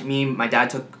were watching, my dad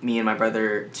took me and my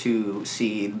brother to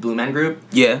see Blue Man Group.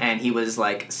 Yeah. And he was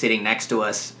like sitting next to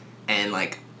us, and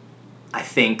like, I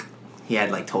think he had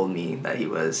like told me that he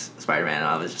was Spider-Man, and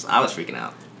I was freaking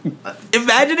out.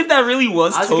 Imagine if that really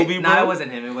was Tobey, bro. No, it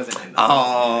wasn't him.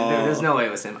 Oh. There's no way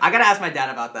it was him. I gotta ask my dad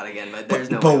about that again, but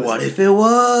there's no way. But what if it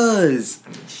was? I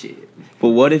mean, shit. But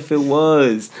what if it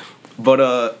was? But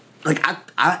like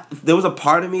I there was a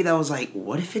part of me that was like,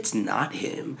 what if it's not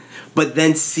him? But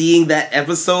then seeing that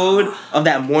episode of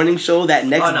that morning show that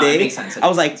next day, it makes sense. I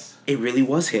was like, it really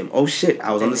was him. Oh shit,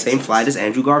 I was on the same flight as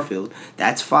Andrew Garfield.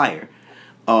 That's fire.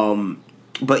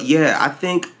 But yeah, I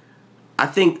think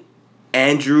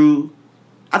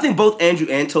both Andrew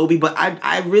and Tobey, but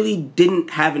I really didn't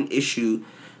have an issue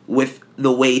with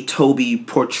the way Tobey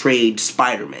portrayed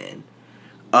Spider-Man.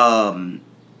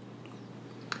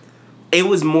 It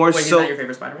was more Wait, so. Wait, is that your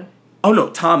favorite Spider-Man? Oh no,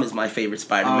 Tom is my favorite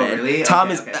Spider-Man. Oh really? Tom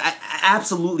okay. is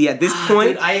absolutely at this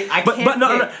point. Dude, I can't but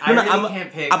no,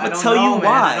 pick. I'm gonna tell you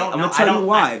why. I'm gonna tell you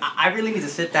why. I really need to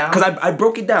sit down. Because I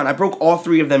broke it down. I broke all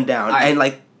three of them down, and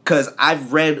like, because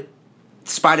I've read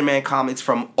Spider-Man comics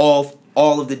from all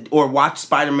of the, or watched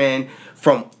Spider-Man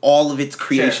from all of its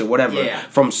creation, whatever. Yeah.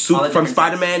 From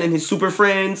Spider-Man and his Super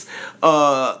Friends,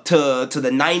 to the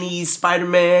 '90s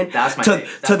Spider-Man,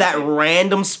 to that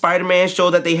random Spider-Man show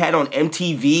that they had on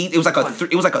MTV. It was like a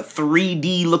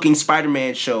 3D looking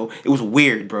Spider-Man show. It was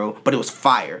weird, bro, but it was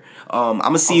fire. I'm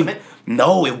gonna see.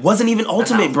 No, it wasn't even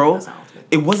Ultimate, bro.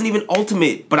 It wasn't even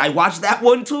Ultimate, but I watched that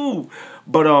one too.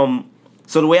 But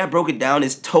so the way I broke it down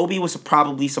is Tobey was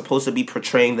probably supposed to be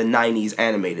portraying the '90s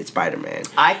animated Spider-Man.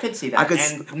 I could see that,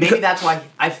 and maybe that's why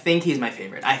I think he's my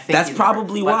favorite. I think that's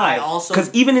probably why.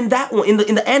 Because even in that one, in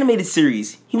the animated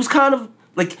series, he was kind of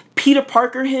like Peter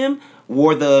Parker. Him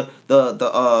wore the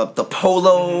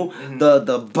polo,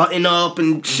 the button up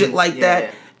and shit like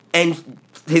that, and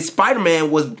his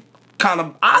Spider-Man was kind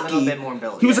of Aki. A little bit more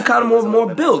built. He was a kind of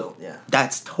more built. Yeah.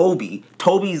 That's Tobey.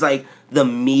 Tobey's like the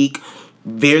meek,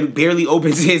 barely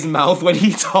opens his mouth when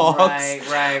he talks.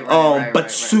 Right.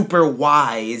 Super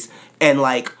wise, and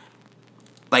like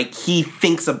he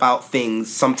thinks about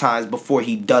things sometimes before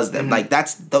he does them. Like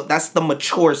that's the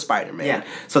mature Spider-Man. Yeah.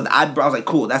 So I was like,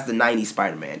 cool, that's the '90s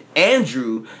Spider-Man.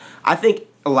 Andrew, I think,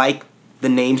 like the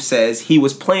name says, he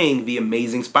was playing the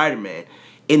Amazing Spider-Man.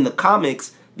 In the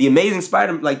comics, the Amazing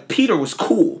Spider-Man, like Peter was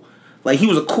cool. Like he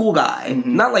was a cool guy.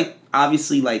 Not like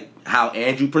obviously like how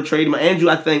Andrew portrayed him. Andrew,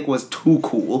 I think, was too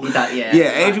cool.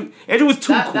 Andrew was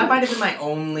too cool. That might have been my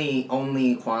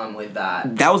only qualm with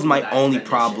that. That was my only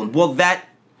problem. Well, that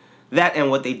and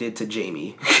what they did to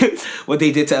Jamie, what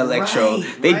they did to Electro,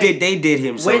 they did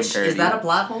him so dirty. Is that a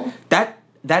plot hole?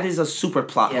 That is a super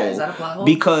plot hole. Is that a plot hole?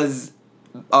 Because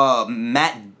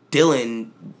Matt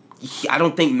Dillon, I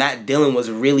don't think Matt Dillon was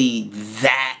really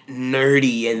that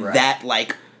nerdy and that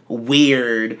like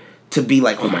weird to be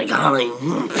like, oh my god,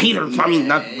 like Peter. I mean,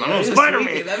 not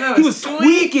Spider-Man. He was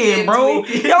tweaking, bro.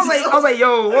 I was like,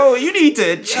 yo, whoa, you need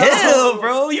to chill,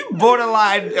 bro. You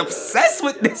borderline obsessed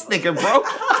with this nigga, bro.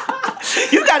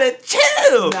 You gotta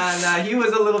chill. Nah, he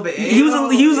was a little bit. He was a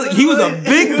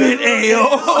big bit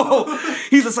AO.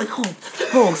 He's just like, so.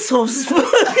 Yo,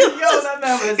 that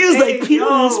man was. He was like Peter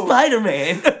and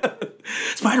Spider-Man.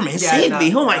 Spider-Man saved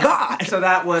me. Oh my god. So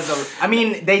that was I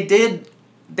mean, they did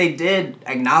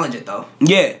acknowledge it though.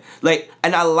 Yeah, like,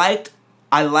 and I liked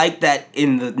that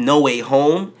in the No Way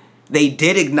Home. They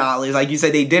did acknowledge, like you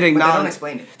said, they did acknowledge. But they don't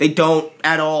explain it. They don't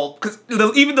at all, because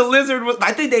even the lizard was.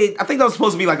 I think that was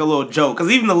supposed to be like a little joke, because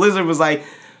even the lizard was like,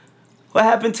 "What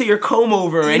happened to your comb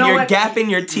over and your gap in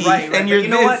your teeth and your?" You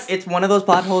know what? It's one of those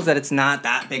plot holes that it's not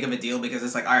that big of a deal because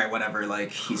it's like, all right, whatever.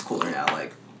 Like he's cooler now,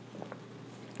 like.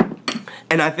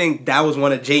 And I think that was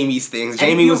one of Jamie's things.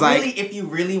 Jamie was like, if you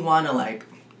really want to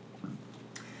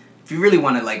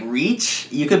reach,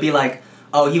 you could be like,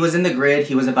 oh, he was in the grid,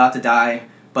 he was about to die.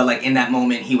 But, like, in that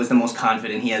moment, he was the most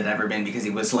confident he had ever been because he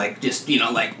was, like, just,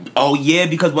 like... Oh, yeah,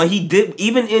 because when he did...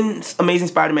 Even in Amazing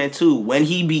Spider-Man 2, when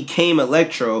he became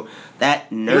Electro, that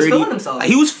nerdy... He was feeling himself.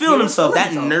 He was feeling himself.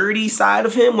 That nerdy side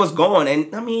of him was gone.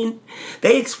 And, I mean,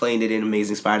 they explained it in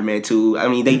Amazing Spider-Man 2. I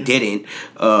mean, they didn't.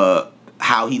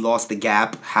 How he lost the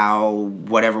gap, how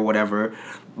whatever.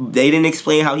 They didn't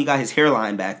explain how he got his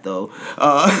hairline back, though.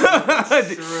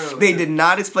 True. They did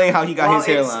not explain how he got his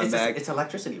hairline back. It's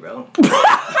electricity, bro.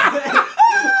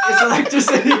 It's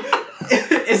electricity.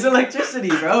 It's electricity,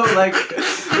 bro. Like,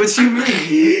 what you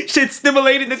mean? Shit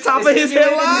stimulated the top of his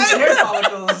hairline? His hair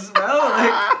follicles, bro.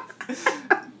 Like...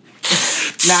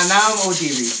 Now I'm OG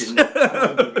reaching.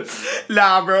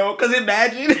 Nah, bro. Because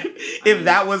imagine if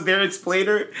that was their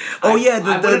explainer. Oh,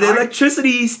 the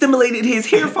electricity stimulated his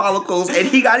hair follicles and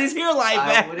he got his hairline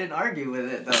back. I wouldn't argue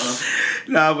with it,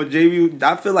 though. Nah, but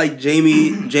I feel like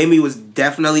Jamie was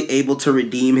definitely able to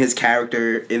redeem his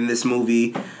character in this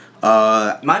movie.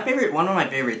 One of my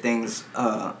favorite things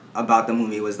about the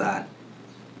movie was that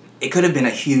it could have been a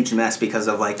huge mess because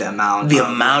of like the amount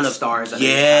of stars that they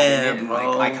had in it and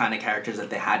like iconic characters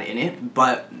that they had in it,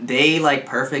 but they like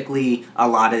perfectly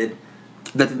allotted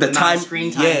the time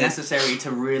screen time necessary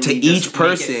to really to just each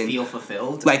person make it feel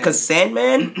fulfilled. Like, cause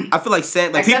Sandman, I feel like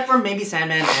except for maybe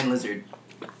Sandman and Lizard.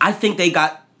 I think they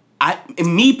got.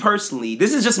 Me personally,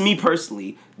 this is just me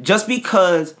personally, just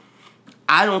because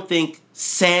I don't think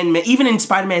Sandman, even in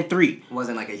Spider-Man 3,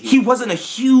 he wasn't a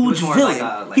huge villain.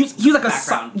 He was like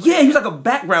he was like a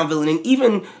background villain, and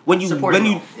even when you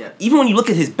look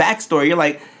at his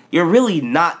backstory, you're really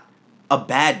not a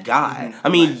bad guy. Mm-hmm. I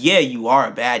mean, you are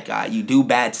a bad guy. You do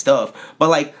bad stuff, but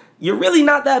like you're really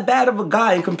not that bad of a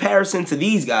guy in comparison to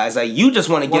these guys. Like, you just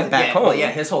want to get back home.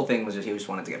 Well, his whole thing was he just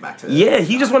wanted to get back to.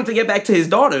 He just wanted to get back to his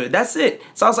daughter. That's it.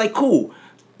 So I was like, cool.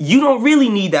 You don't really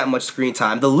need that much screen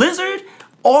time. The Lizard.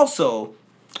 Also,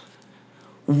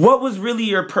 what was really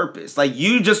your purpose? Like,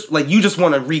 you just want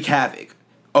to wreak havoc.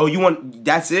 Oh,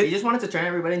 that's it? You just wanted to turn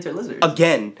everybody into a lizard.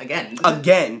 Again.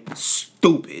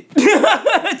 Stupid.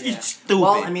 Stupid.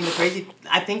 Well, I mean,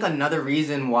 I think another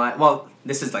reason why,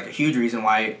 this is like a huge reason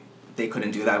why they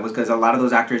couldn't do that was because a lot of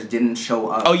those actors didn't show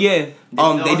up. Oh, yeah.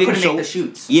 They didn't make the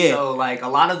shoots. Yeah. So, like, a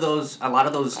lot of those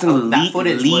that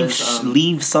footage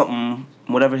leave something,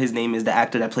 whatever his name is, the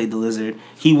actor that played the Lizard,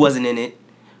 he wasn't in it.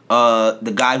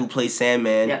 The guy who plays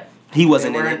Sandman, he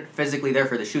wasn't in it. They weren't physically there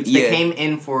for the shoots. They came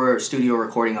in for studio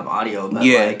recording of audio, but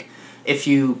like, if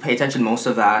you pay attention, most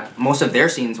of their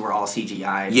scenes were all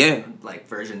CGI. Like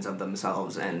versions of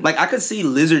themselves, and like I could see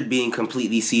Lizard being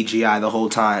completely CGI the whole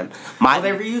time.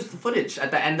 They reused the footage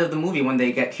at the end of the movie when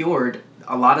they get cured.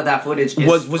 A lot of that footage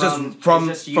was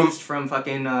just used from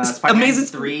fucking Spider-Man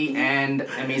 3 and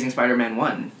Amazing Spider-Man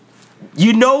 1.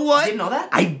 You know what? You didn't know that?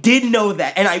 I did know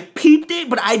that. And I peeped it,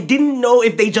 but I didn't know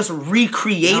if they just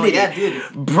recreated it.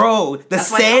 Dude. Bro, the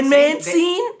Sandman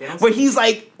scene where he's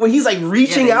like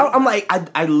reaching out. I'm like,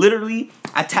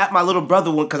 I tapped my little brother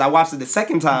one because I watched it the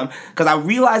second time because I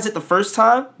realized it the first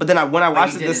time, but then when I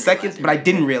watched it the second, but I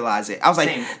didn't realize it. I was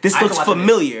like, this looks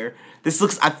familiar.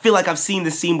 I feel like I've seen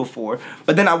this scene before.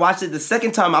 But then I watched it the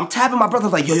second time. I'm tapping my brother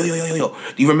like, yo. Do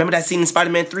you remember that scene in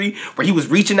Spider-Man 3 where he was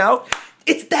reaching out?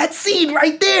 it's that scene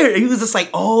right there. And he was just like,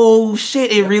 oh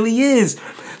shit, it really is.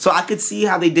 So I could see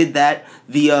how they did that.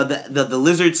 The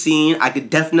lizard scene, I could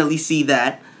definitely see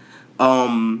that.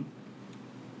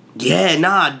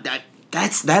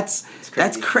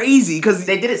 That's crazy because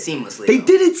they did it seamlessly. They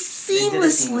did it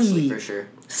seamlessly for sure.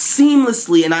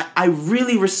 Seamlessly, and I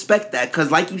really respect that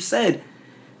because, like you said,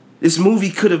 this movie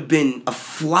could have been a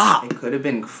flop. It could have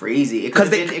been crazy. It could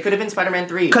have been Spider-Man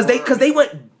 3. Because they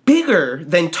went bigger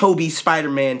than Tobey's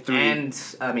Spider-Man 3 and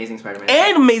Amazing Spider-Man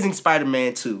and Amazing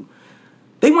Spider-Man 2.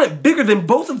 They went bigger than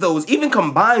both of those, even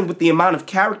combined with the amount of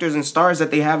characters and stars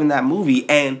that they have in that movie.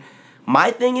 And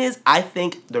my thing is, I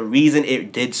think the reason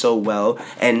it did so well,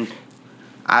 and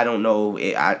I don't know,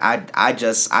 I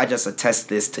just attest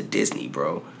this to Disney,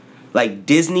 bro. Like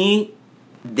Disney,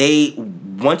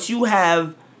 once you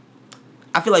have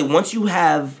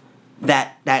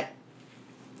that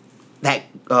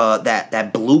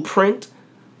blueprint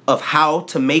of how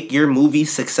to make your movie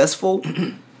successful,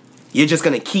 you're just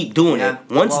gonna keep doing it.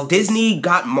 Once Disney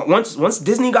got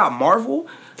Marvel,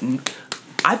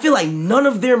 I feel like none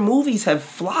of their movies have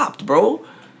flopped, bro.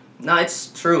 No, it's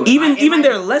true. Even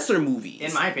their lesser movies.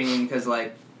 In my opinion, because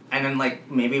like, and then like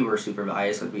maybe we're super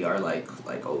biased because we are like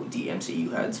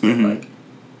DCEU heads, but like,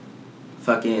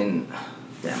 fucking,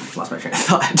 damn, lost my train of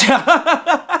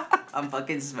thought. I'm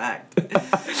fucking smacked.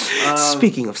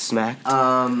 Speaking of smacked,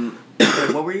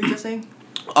 what were you just saying?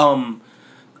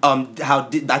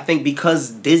 I think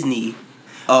because Disney.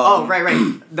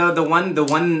 Right. The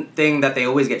one thing that they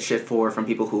always get shit for from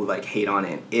people who like hate on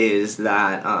it is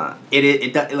that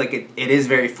it is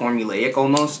very formulaic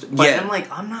almost. But I'm like,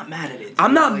 I'm not mad at it. Dude.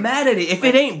 I'm not mad at it. If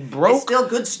it ain't broke, it's still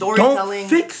good storytelling. Don't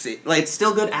fix it. Like it's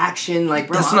still good action. Like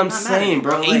bro, that's what I'm saying,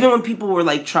 bro. Like, even when people were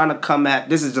like trying to come at,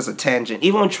 this is just a tangent.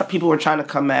 Even when people were trying to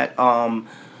come at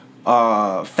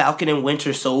Falcon and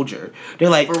Winter Soldier, they're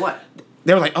like, for what?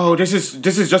 They were like, "Oh, this is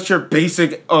just your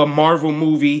basic Marvel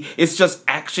movie. It's just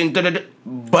action,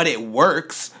 but it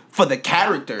works for the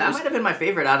characters." That might have been my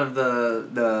favorite out of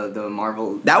the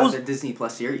Marvel. That was the Disney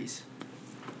Plus series.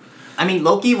 I mean,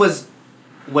 Loki was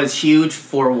huge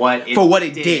for what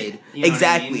it did. You know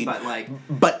exactly. What I mean?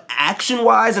 But action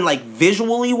wise and like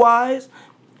visually wise,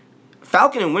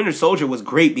 Falcon and Winter Soldier was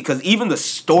great because even the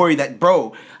story that,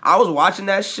 bro, I was watching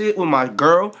that shit with my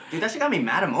girl. Dude, that shit got me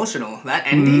mad emotional. That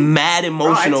ending. Mad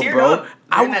emotional, bro.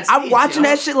 I'm watching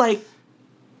that shit like,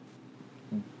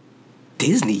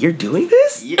 Disney, you're doing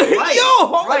this? Yeah, right.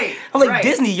 Yo, right. I'm like, right.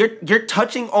 Disney, you're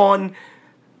touching on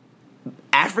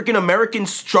African American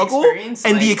struggle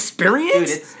and the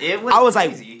experience. Dude, it was. I was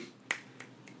crazy. like,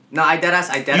 no, I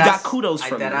deadass. You got kudos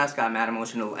from me. I deadass got mad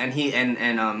emotional, and he and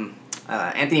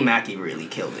Anthony Mackie really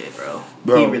killed it, bro.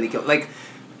 He really killed. Like,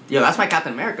 yo, that's my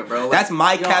Captain America, bro. Like, that's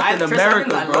my Captain America,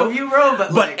 bro. I love you, bro.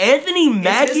 But like, Anthony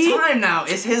Mackie, it's his time now.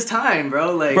 It's his time,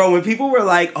 bro. Like, bro, when people were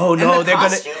like, "Oh no, they're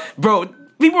gonna," bro.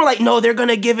 People were like, "No, they're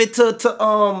gonna give it to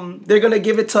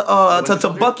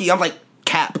Bucky." I'm like,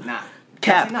 Cap. Nah.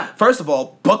 Cap. First of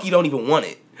all, Bucky don't even want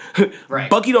it. Right.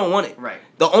 Bucky don't want it. Right.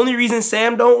 The only reason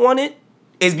Sam don't want it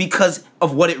is because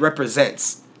of what it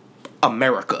represents.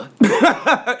 America.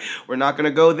 We're not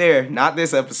gonna go there. Not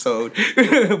this episode.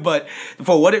 But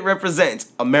for what it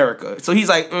represents, America. So he's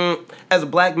like, as a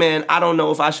black man, I don't know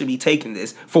if I should be taking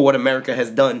this for what America has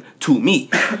done to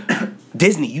me.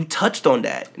 Disney, you touched on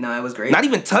that. No, it was great. Not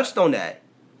even touched on that.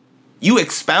 You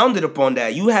expounded upon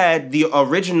that. You had the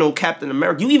original Captain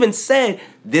America. You even said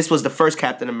this was the first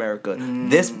Captain America.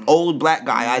 This old black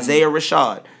guy, Isaiah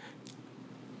Rashad.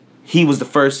 He was the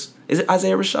first. Is it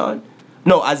Isaiah Rashad?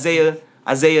 No, Isaiah.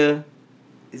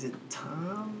 Is it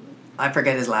Tom? I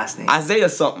forget his last name. Isaiah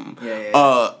something.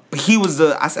 Yeah. He was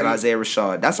I said Isaiah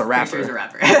Rashad. That's a rapper. Sure he's a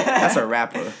rapper. That's a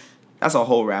rapper. That's a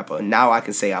whole rapper. Now I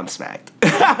can say I'm smacked.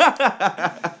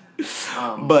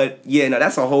 But yeah, no,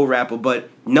 that's a whole rapper. But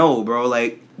no, bro,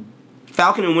 like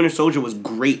Falcon and Winter Soldier was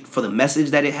great for the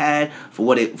message that it had, for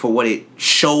what it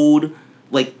showed,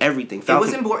 like everything.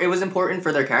 Falcon, it was important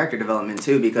for their character development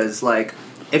too, because like,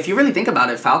 if you really think about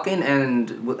it, Falcon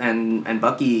and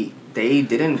Bucky, they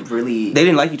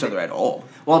didn't like each other at all.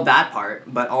 Well, that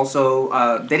part, but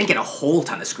also they didn't get a whole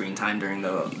ton of screen time during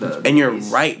the and you're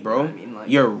right, bro. You know what I mean? Like,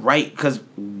 you're right, because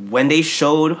when they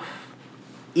showed,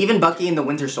 even Bucky and the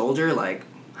Winter Soldier, like,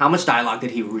 how much dialogue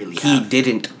did he really have? He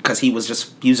didn't, because he was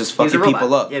just fucking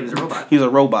people up. Yeah, he was a robot. He was a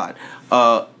robot.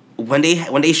 When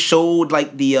they showed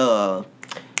like the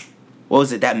what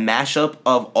was it, that mashup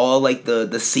of all like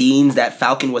the scenes that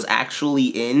Falcon was actually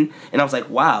in, and I was like,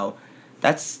 wow,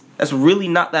 that's really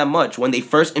not that much. When they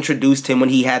first introduced him, when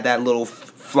he had that little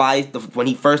when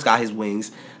he first got his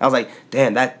wings. I was like,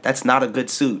 damn, that's not a good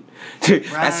suit.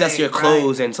 That's just your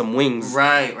clothes and some wings.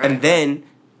 Right. And then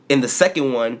in the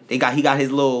second one, he got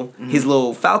his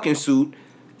little Falcon suit,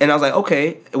 and I was like,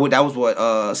 okay, that was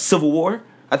what Civil War,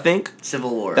 I think. Civil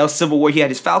War. That was Civil War. He had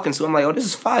his Falcon suit. I'm like, oh, this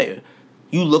is fire.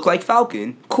 You look like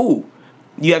Falcon. Cool.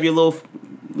 You have your little,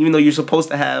 even though you're supposed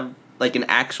to have like an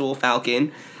actual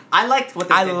Falcon. I liked what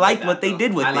they did with it. I liked what they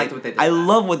did with it. I liked what they did. I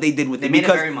love what they did with it. They made it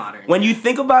because very modern. when you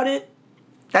think about it,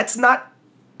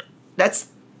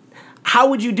 how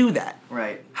would you do that?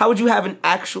 Right. How would you have an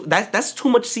actual... That's too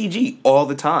much CG all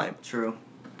the time. True.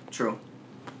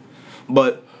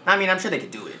 But... I mean, I'm sure they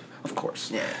could do it. Of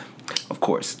course. Yeah. Of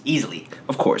course. Easily.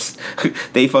 Of course.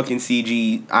 They fucking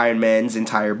CG Iron Man's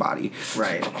entire body.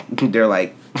 Right. They're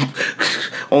like...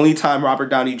 only time Robert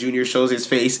Downey Jr. shows his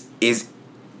face is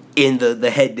in the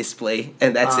head display,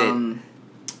 and that's it.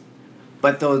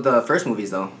 But the first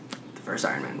movies, though, the first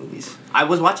Iron Man movies, I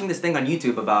was watching this thing on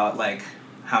YouTube about like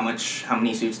how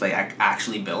many suits they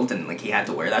actually built, and like he had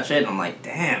to wear that shit. And I'm like,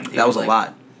 damn, dude, that was like, a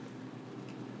lot.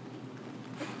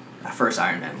 That first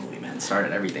Iron Man movie, man,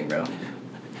 started everything, bro.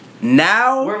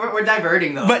 Now we're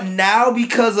diverting though. But now,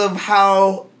 because of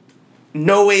how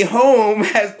No Way Home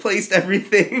has placed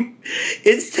everything,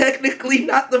 it's technically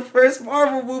not the first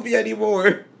Marvel movie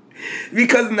anymore.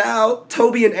 Because now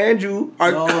Toby and Andrew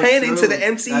are canon to the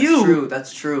MCU.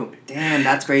 That's true. Damn,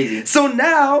 that's crazy. So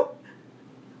now,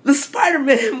 the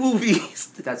Spider-Man movies.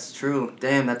 That's true.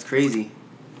 Damn, that's crazy.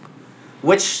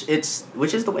 Which is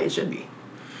the way it should be.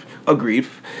 Agreed.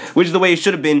 Which is the way it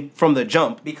should have been from the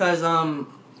jump. Because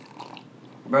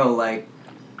bro, like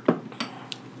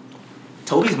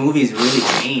Toby's movies really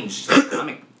changed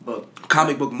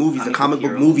comic book movies, the comic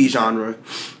book movie genre,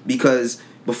 because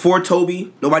before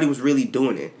Toby, nobody was really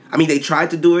doing it. I mean, they tried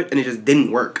to do it, and it just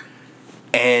didn't work.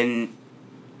 And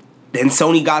then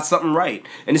Sony got something right.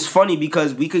 And it's funny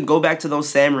because we could go back to those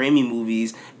Sam Raimi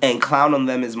movies and clown on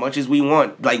them as much as we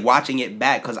want, like watching it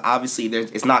back, because obviously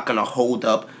it's not going to hold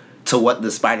up to what the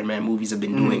Spider-Man movies have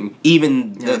been doing.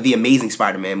 Even the Amazing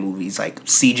Spider-Man movies, like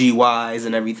CG-wise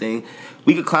and everything.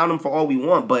 We could clown them for all we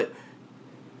want, but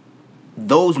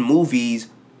those movies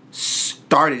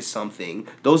started something.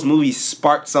 Those movies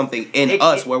sparked something in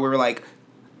us where we were like,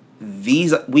 we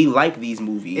like these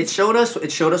movies. It showed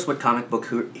us what comic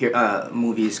book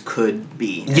movies could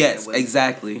be. Yes,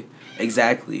 exactly.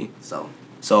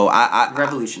 So I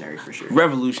revolutionary for sure.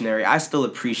 Revolutionary. I still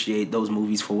appreciate those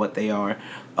movies for what they are.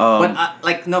 But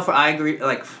I agree.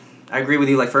 Like, I agree with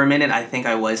you. Like, for a minute, I think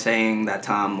I was saying that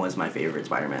Tom was my favorite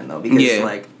Spider-Man though, because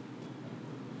like,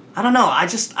 I don't know. I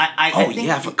think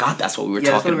I forgot that's what we were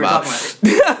talking about.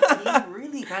 He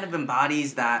really kind of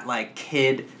embodies that like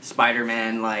kid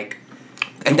Spider-Man, like,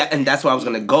 and that's where I was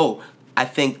gonna go. I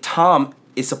think Tom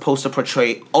is supposed to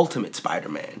portray Ultimate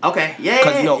Spider-Man. Okay,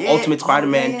 because Ultimate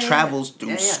Spider-Man travels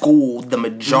through school the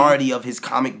majority of his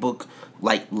comic book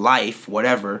like life,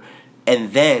 whatever,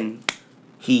 and then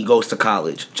he goes to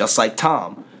college, just like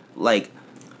Tom. Like,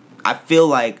 I feel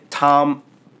like Tom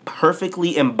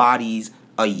perfectly embodies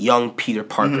a young Peter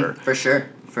Parker. For sure.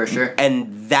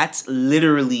 And that's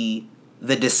literally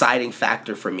the deciding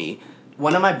factor for me.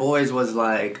 One of my boys was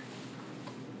like,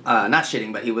 not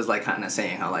shitting, but he was like kind of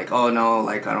saying how like, oh no,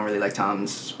 like I don't really like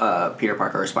Tom's Peter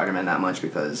Parker or Spider-Man that much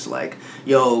because like,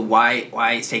 yo, why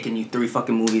it's taking you 3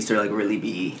 fucking movies to like really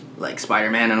be like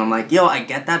Spider-Man? And I'm like, yo, I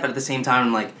get that, but at the same time,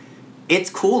 I'm like, it's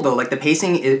cool though. Like the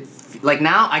pacing is like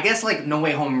now, I guess like No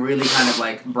Way Home really kind of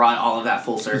like brought all of that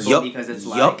full circle because it's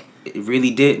like it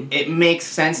really did. It makes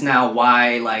sense now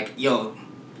why like, yo,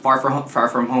 Far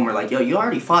From Home, we're like, yo, you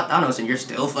already fought Thanos and you're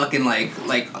still fucking like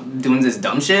doing this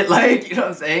dumb shit, like, you know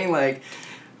what I'm saying? Like,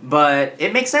 but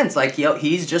it makes sense. Like, yo,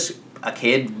 he's just a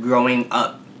kid growing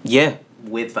up. Yeah.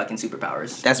 With fucking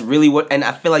superpowers. That's really and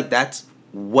I feel like that's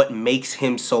what makes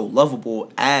him so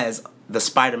lovable as the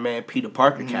Spider-Man Peter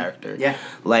Parker character. Yeah.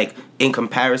 Like, in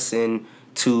comparison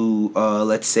to,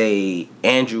 let's say,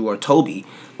 Andrew or Toby.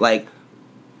 Like,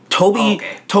 Toby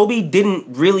didn't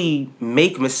really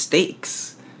make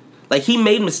mistakes. Like, he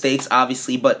made mistakes,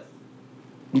 obviously, but,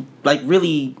 like,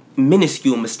 really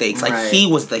minuscule mistakes. Like, he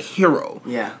was the hero.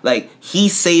 Yeah. Like, he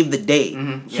saved the day.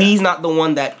 Mm-hmm. Yeah. He's not the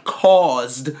one that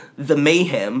caused the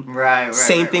mayhem. Right.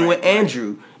 Same thing with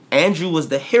Andrew. Andrew was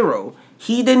the hero.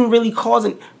 He didn't really cause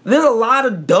it. There's a lot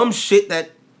of dumb shit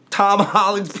that Tom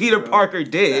Holland's Peter Parker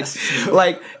did.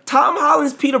 Like, Tom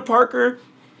Holland's Peter Parker,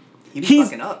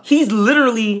 he's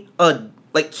literally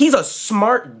he's a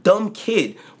smart, dumb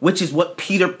kid, which is what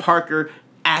Peter Parker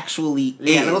actually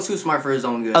is. Yeah, a little too smart for his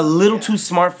own good. A little too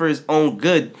smart for his own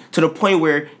good, to the point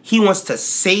where he wants to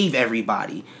save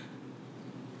everybody.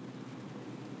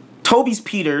 Toby's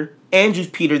Peter, Andrew's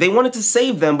Peter, they wanted to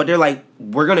save them, but they're like,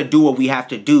 we're going to do what we have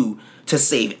to do to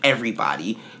save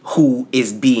everybody who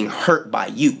is being hurt by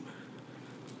you.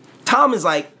 Tom is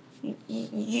like,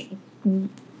 you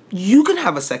can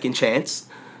have a second chance.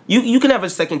 You can have a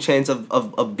second chance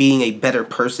of being a better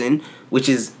person, which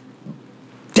is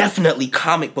definitely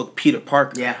comic book Peter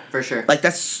Parker. Yeah, for sure. Like,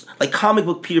 that's, like, comic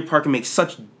book Peter Parker makes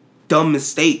such dumb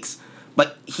mistakes,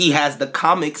 but he has the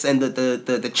comics and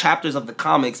the chapters of the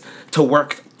comics to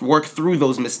work through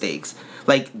those mistakes.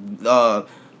 Like,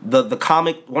 the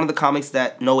comic, one of the comics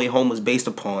that No Way Home was based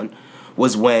upon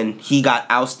was when he got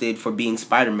ousted for being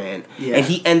Spider-Man. Yeah. And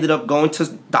he ended up going to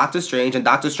Doctor Strange, and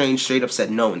Doctor Strange straight up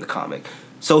said no in the comic.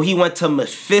 So he went to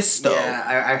Mephisto. Yeah,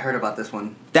 I heard about this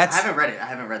one. I haven't read it. I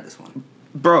haven't read this one.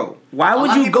 Bro, why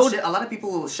would you go... A lot of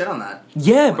people shit on that.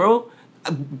 Yeah, bro.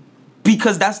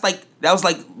 Because that was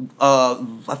like,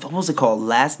 what was it called?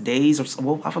 Last Days or something?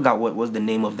 Well, I forgot what was the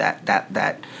name of that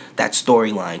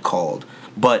storyline called.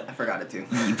 But I forgot it too.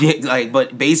 Like,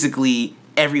 but basically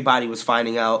everybody was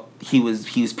finding out he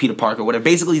was Peter Parker, whatever.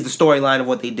 Basically, it's the storyline of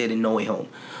what they did in No Way Home,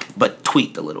 but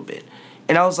tweaked a little bit.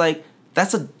 And I was like,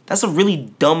 that's a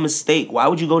really dumb mistake. Why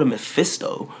would you go to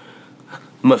Mephisto?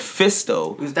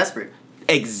 Mephisto. He was desperate.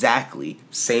 Exactly.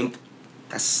 Same.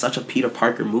 That's such a Peter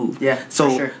Parker move. Yeah. So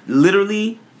for sure.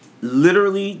 literally,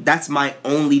 that's my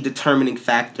only determining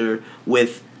factor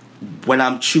with when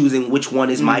I'm choosing which one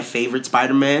is my favorite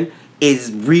Spider-Man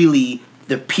is really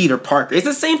the Peter Parker. It's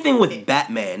the same thing with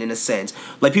Batman in a sense.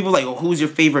 Like, people are like, oh, who's your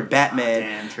favorite Batman?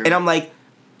 Damn, true. And I'm like,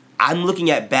 I'm looking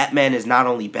at Batman as not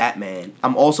only Batman,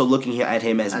 I'm also looking at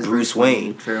him as Bruce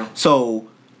Wayne. True. So,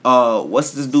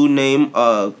 what's this dude's name?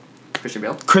 Christian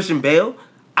Bale. Christian Bale.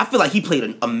 I feel like he played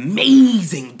an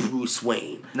amazing Bruce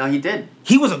Wayne. No, he did.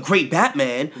 He was a great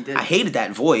Batman. He did. I hated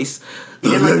that voice.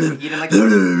 You didn't like the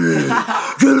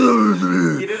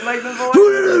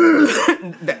voice?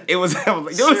 It was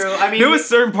True. I mean, there was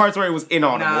certain parts where it was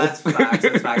inaudible. Nah, that's facts.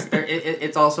 That's facts.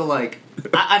 It's also like,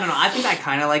 I don't know. I think I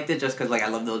kind of liked it just because, like, I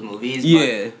love those movies.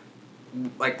 Yeah.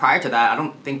 But, like, prior to that, I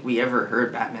don't think we ever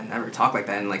heard Batman ever talk like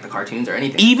that in, like, the cartoons or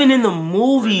anything. Even in the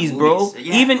movies, bro.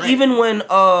 Yeah, even when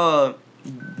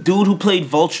dude who played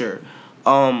Vulture,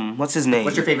 what's his name?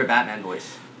 What's your favorite Batman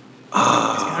voice?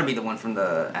 It's gotta be the one from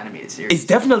the animated series. It's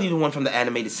definitely the one from the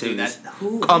animated series.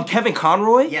 Dude, Kevin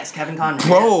Conroy? Yes, Kevin Conroy.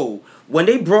 Bro, when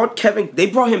they brought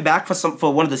him back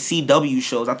for one of the CW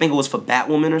shows. I think it was for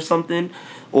Batwoman or something.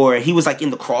 Or he was like in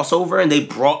the crossover and they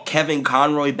brought Kevin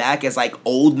Conroy back as like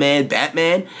old man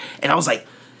Batman. And I was like,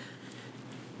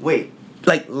 wait.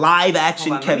 Like live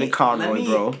action Kevin Conroy,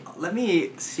 bro. Let me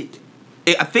see.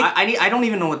 I think I don't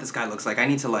even know what this guy looks like. I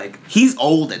need to like. He's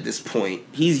old at this point.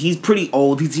 He's pretty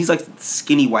old. He's like a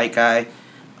skinny white guy,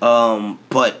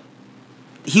 but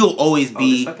he'll always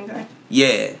be. This fucking guy?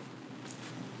 Yeah.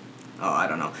 Oh, I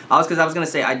don't know. I was gonna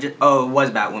say it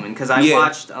was Batwoman because I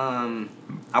watched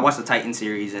the Titan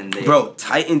series and they. Bro,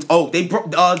 Titans. Oh, they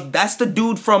that's the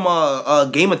dude from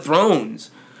Game of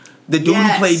Thrones. The dude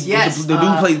who played the dude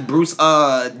who played Bruce.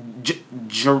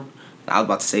 I was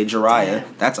about to say Jiraiya. Yeah.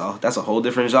 That's a whole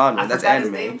different genre. That's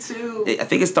anime. His name too. I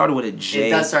think it started with a J. It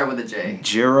does start with a J.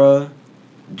 Jira,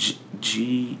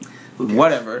 G,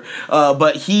 whatever.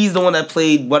 But he's the one that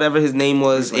played whatever his name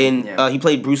was he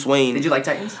played Bruce Wayne. Did you like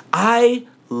Titans? I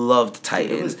loved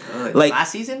Titans. It was good. Like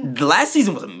last season. The last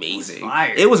season was amazing. It was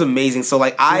fire. It was amazing. So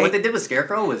like what they did with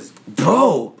Scarecrow was.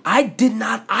 Bro, I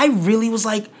really was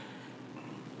like,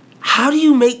 how do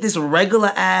you make this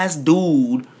regular ass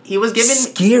dude? He was giving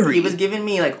scary. He was giving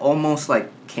me like almost like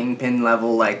Kingpin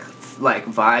level like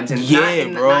vibes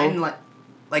and bro. Not in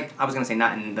like I was gonna say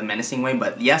not in the menacing way,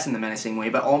 but yes in the menacing way,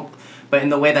 but in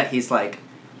the way that he's like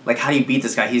how do you beat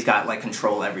this guy? He's got like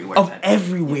control everywhere.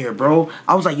 Everywhere, bro.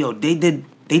 I was like, yo, they did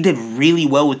really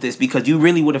well with this because you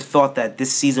really would have thought that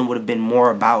this season would have been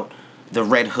more about the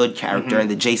Red Hood character and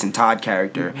the Jason Todd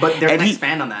character. But they're gonna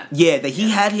expand on that. Yeah, that he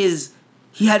had his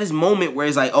moment where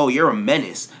it's like, oh, you're a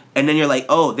menace. And then you're like,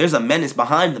 oh, there's a menace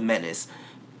behind the menace.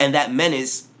 And that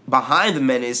menace behind the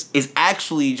menace is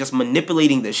actually just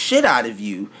manipulating the shit out of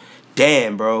you.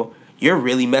 Damn, bro. You're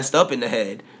really messed up in the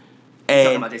head. And you're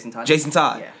talking about Jason Todd? Jason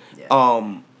Todd. Yeah.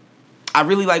 I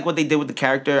really like what they did with the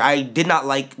character. I did not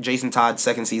like Jason Todd's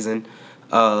second season.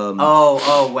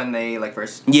 When they like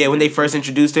first... Yeah, when they first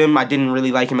introduced him, I didn't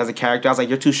really like him as a character. I was like,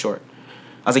 you're too short.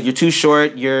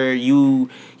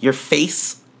 Your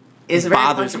face... It's a very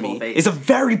bothers punchable me. face. It's a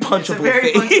very punchable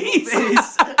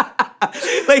face.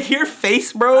 Like your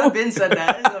face, bro. I've been said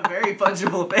that. It's a very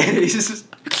punchable face.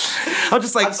 I'm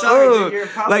just like, I'm sorry, dude, you're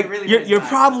probably you're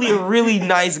probably a really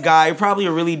nice guy, probably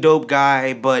a really dope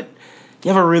guy, but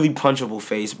You have a really punchable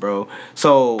face, bro.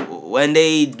 So when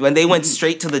they went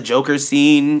straight to the Joker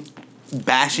scene,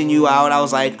 bashing you out, I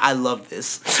was like, I love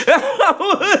this.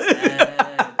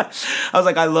 I was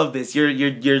like, I love this.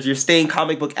 You're staying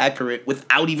comic book accurate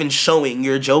without even showing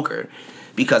your Joker,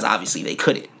 because obviously they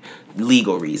couldn't,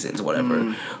 legal reasons,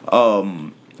 whatever.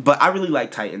 But I really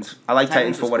like Titans. I like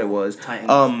Titans for what it was.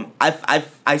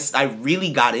 I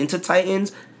really got into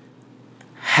Titans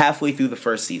halfway through the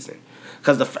first season.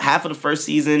 Because half of the first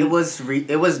season... It was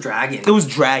dragging. It was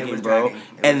dragging, bro.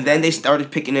 And then they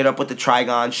started picking it up with the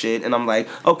Trigon shit, and I'm like,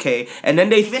 okay. And then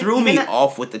they threw me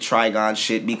off with the Trigon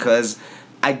shit because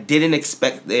I didn't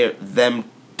expect them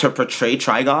to portray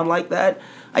Trigon like that.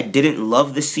 I didn't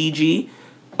love the CG.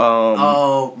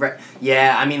 Right.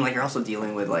 Yeah, I mean, like, you're also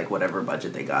dealing with, like, whatever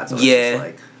budget they got. So yeah. It's just,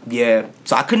 like... Yeah.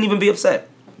 So I couldn't even be upset.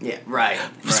 Yeah, right.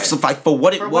 So, like, for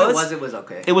what it was... it was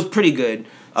okay. It was pretty good.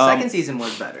 Second season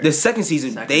was better. The second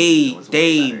season, they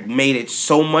made it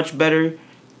so much better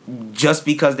just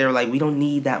because they were like, we don't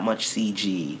need that much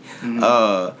CG.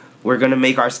 Mm-hmm. We're going to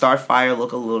make our Starfire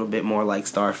look a little bit more like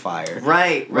Starfire.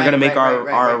 Right. We're going to make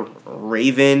our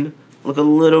Raven look a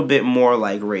little bit more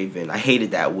like Raven. I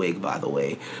hated that wig, by the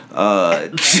way.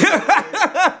 I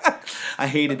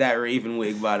hated that Raven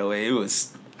wig, by the way. It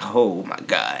was... Oh, my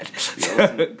God.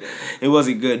 It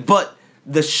wasn't good. But...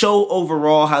 the show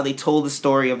overall, how they told the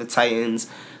story of the Titans,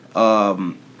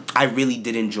 I really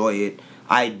did enjoy it.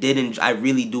 I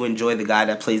really do enjoy the guy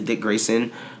that plays Dick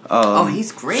Grayson.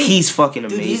 He's great. He's fucking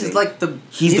amazing. Dude, he's like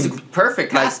he's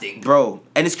perfect casting. Like, bro,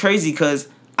 and it's crazy because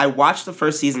I watched the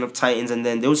first season of Titans, and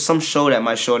then there was some show that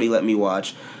my shorty let me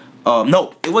watch.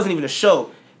 No, it wasn't even a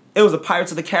show. It was a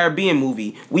Pirates of the Caribbean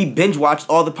movie. We binge watched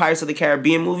all the Pirates of the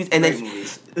Caribbean movies, and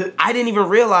then I didn't even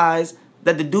realize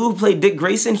that the dude who played Dick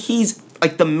Grayson, he's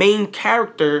like the main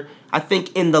character, I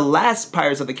think, in the last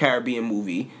Pirates of the Caribbean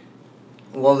movie.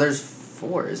 Well, there's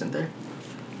 4, isn't there?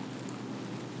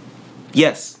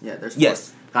 Yes. Yeah, there's 4.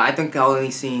 Yes. I think I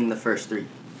only seen the first 3.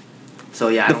 So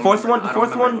yeah, the fourth one,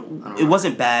 it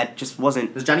wasn't bad, just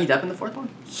wasn't. Was Johnny Depp in the 4th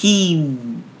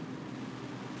one?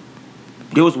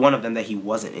 There was one of them that he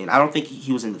wasn't in. I don't think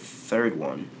he was in the 3rd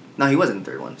one. No, he wasn't in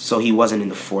the 3rd one. So he wasn't in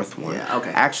the 4th one. Yeah, okay.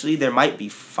 Actually, there might be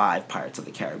 5 Pirates of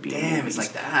the Caribbean movies. Damn, it's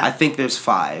like that. I think there's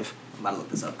 5. I'm about to look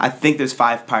this up. I think there's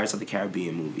 5 Pirates of the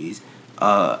Caribbean movies.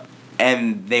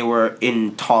 And they were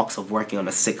in talks of working on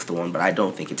a 6th one, but I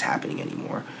don't think it's happening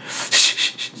anymore.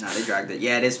 No, they dragged it.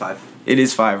 Yeah, it is 5. It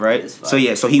is 5, right? It is 5. So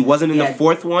yeah, so he wasn't in the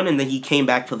 4th one, and then he came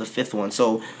back for the 5th one.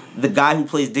 So the guy who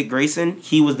plays Dick Grayson,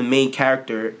 he was the main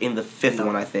character in the 5th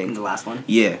one, I think. In the last one?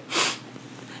 Yeah.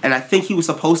 And I think he was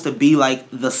supposed to be like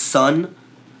the son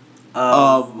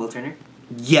of Will Turner?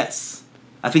 Yes.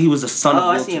 I think he was the son of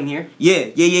Will I see him here. Yeah.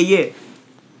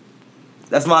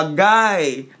 That's my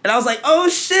guy. And I was like, oh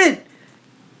shit,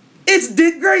 it's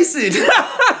Dick Grayson.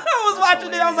 I was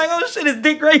watching it, I was like, oh shit, it's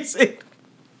Dick Grayson.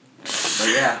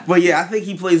 But yeah, I think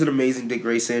he plays an amazing Dick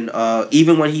Grayson.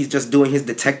 Even when he's just doing his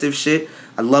detective shit,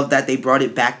 I love that they brought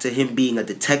it back to him being a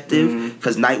detective,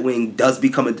 because Nightwing does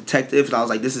become a detective, and I was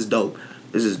like, this is dope.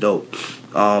 This is dope.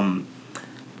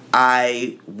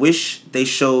 I wish they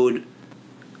showed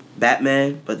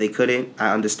Batman, but they couldn't.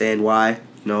 I understand why.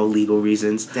 Legal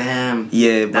reasons. Damn.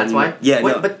 Yeah, but that's why. Yeah,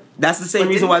 no, but that's the same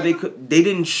reason why they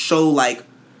didn't show like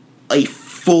a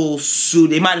full suit.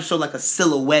 They might have showed like a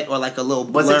silhouette or like a little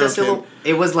blur. Was it just silhouette?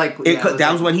 It was like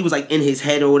that was when he was like in his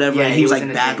head or whatever. Yeah, and he was like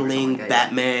in battling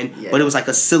Batman, but it was like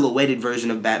a silhouetted version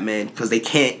of Batman because they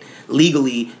can't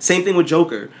legally. Same thing with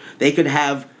Joker. They could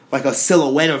have like a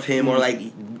silhouette of him or like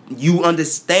you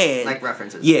understand like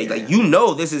references. Yeah,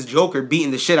 this is Joker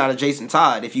beating the shit out of Jason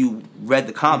Todd if you read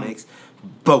the comics,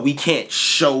 but we can't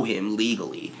show him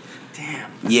legally.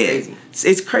 Damn. That's crazy.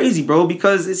 It's crazy, bro,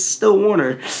 because it's still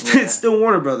Warner. Yeah. It's still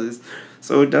Warner Brothers.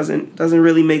 So it doesn't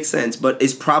really make sense, but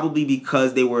it's probably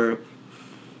because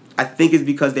I think it's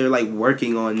because they're like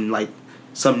working on like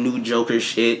some new Joker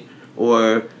shit,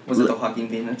 or was it the Joaquin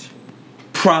Phoenix?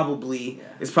 Probably. Yeah.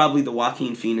 It's probably the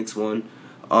Joaquin Phoenix one.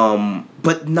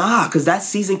 But nah, because that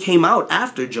season came out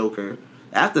after Joker,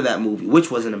 after that movie,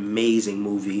 which was an amazing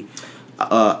movie.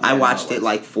 I watched it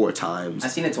like 4 times.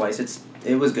 I've seen it twice.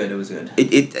 It was good. It was good.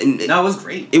 It was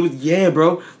great. It was, yeah,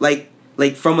 bro. Like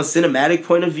from a cinematic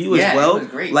point of view as well. It was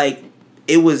great. Like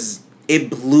it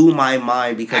blew my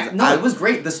mind because it was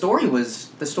great. The story it was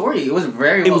very well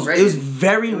written. It was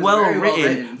very well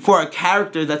written for a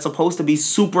character that's supposed to be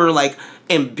super like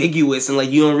ambiguous and like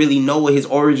you don't really know what his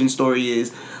origin story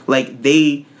is. Like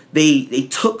they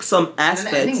took some aspects.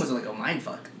 And the ending was like a mind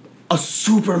fuck. A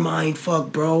super mind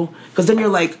fuck, bro. Because then you're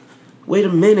like, wait a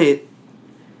minute.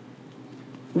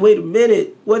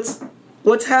 What's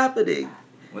What's happening?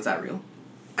 Was that real?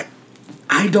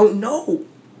 I don't know.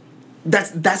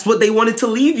 That's what they wanted to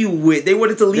leave you with. They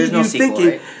wanted to leave you sequel,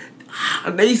 thinking.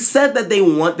 Right? They said that they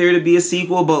want there to be a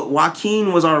sequel, but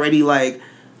Joaquin was already like,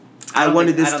 I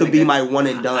wanted this to be my one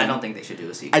and done. I don't think they should do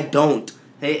a sequel. I don't.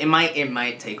 It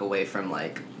might take away from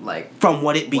like from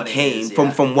what it became,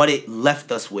 from what it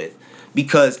left us with,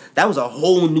 because that was a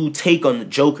whole new take on the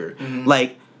Joker. Mm-hmm.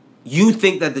 Like, you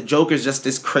think that the Joker's just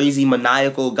this crazy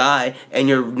maniacal guy, and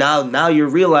you're now you're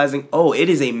realizing, oh, it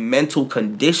is a mental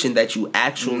condition that you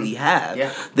actually have.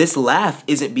 Yeah. This laugh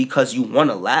isn't because you want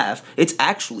to laugh; it's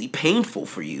actually painful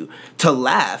for you to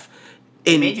laugh.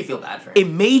 It made you feel bad for him. It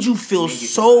made you feel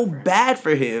so bad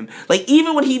for him. Like,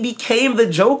 even when he became the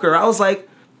Joker, I was like,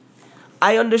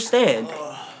 I understand.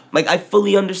 Like, I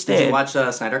fully understand. Did you watch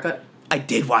Snyder Cut? I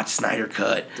did watch Snyder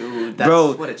Cut. Dude, that's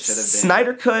what it should have been.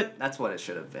 Snyder Cut. That's what it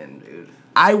should have been, dude.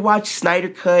 I watched Snyder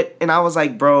Cut, and I was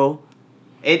like, bro.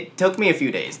 It took me a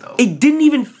few days, though. It didn't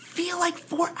even feel like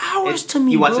 4 hours to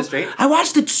me, You watched bro. it straight? I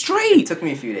watched it straight. It took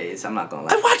me a few days, I'm not gonna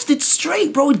lie. I watched it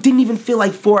straight, bro. It didn't even feel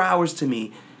like 4 hours to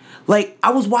me. Like,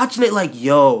 I was watching it like,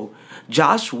 yo,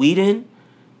 Josh Whedon,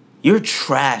 you're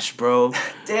trash, bro.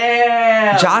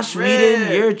 Damn. Josh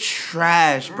Whedon, you're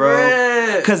trash,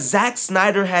 bro. Because Zack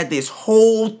Snyder had this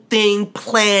whole thing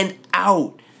planned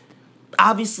out.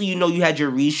 Obviously, you know, you had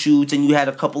your reshoots and you had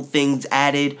a couple things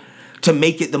added to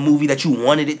make it the movie that you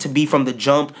wanted it to be from the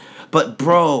jump. But,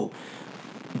 bro,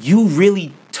 you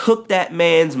really took that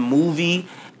man's movie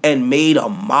and made a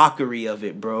mockery of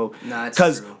it, bro. Nah, it's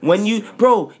Because true. when you...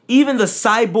 Bro, even the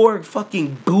Cyborg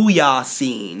fucking booyah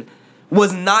scene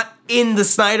was not in the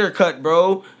Snyder Cut,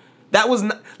 bro. That was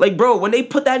not... Like, bro, when they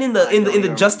put that in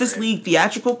the Justice League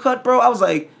theatrical cut, bro, I was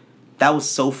like, that was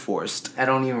so forced. I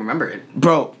don't even remember it.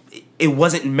 Bro, it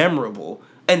wasn't memorable.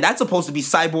 And that's supposed to be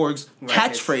Cyborg's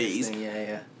catchphrase. His thing,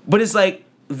 yeah. But it's like,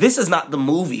 this is not the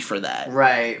movie for that.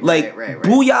 Right.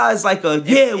 Booyah is like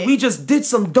we just did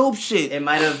some dope shit. It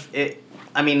might have...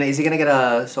 I mean, is he gonna get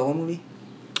a solo movie?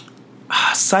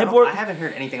 Cyborg... I haven't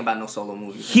heard anything about no solo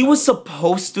movies. He was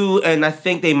supposed to, and I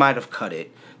think they might have cut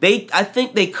it. I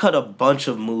think they cut a bunch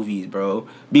of movies, bro,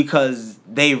 because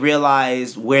they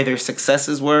realized where their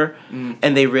successes were,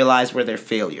 and they realized where their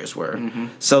failures were. Mm-hmm.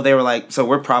 So they were like, so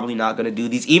we're probably not going to do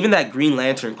these. Even that Green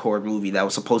Lantern Corps movie that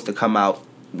was supposed to come out,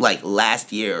 like,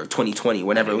 last year or 2020,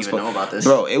 whenever it was supposed to... know about this.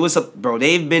 Bro,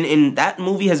 they've been in... That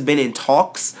movie has been in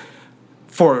talks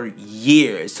for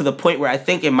years, to the point where I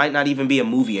think it might not even be a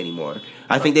movie anymore.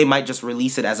 I think they might just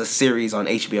release it as a series on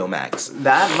HBO Max.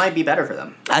 That might be better for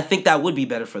them. I think that would be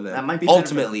better for them. That might be better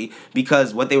ultimately for them.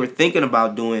 Because what they were thinking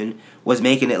about doing was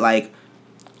making it like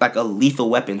a Lethal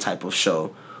Weapon type of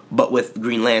show, but with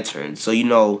Green Lantern. So, you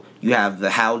know, you have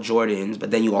the Hal Jordans,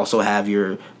 but then you also have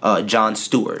your Jon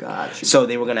Stewart. Gotcha. So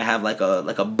they were gonna have like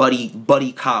a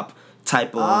buddy cop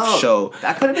type of show.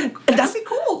 That could have been... That'd be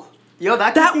cool. Yo,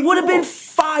 that would have been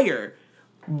fire.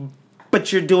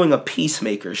 But you're doing a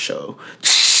Peacemaker show.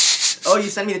 Oh, you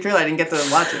sent me the trailer. I didn't get to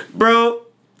watch it. Bro,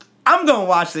 I'm going to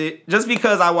watch it just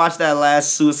because I watched that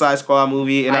last Suicide Squad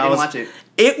movie. And I didn't watch it.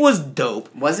 It was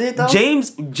dope. Was it, though?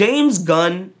 James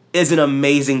Gunn is an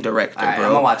amazing director, bro. I'm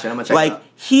going to watch it. I'm going to check it out.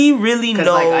 He really knows...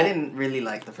 Like, I didn't really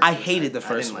like the first one. I hated the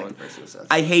first one. Like the first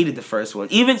I hated the first one.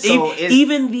 Even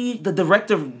the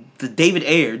director, the David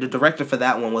Ayer, the director for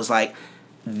that one was like,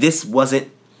 this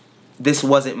wasn't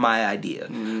my idea.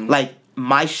 Mm-hmm. Like,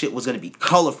 my shit was gonna be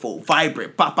colorful,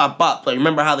 vibrant, bop, bop, bop. Like,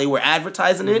 remember how they were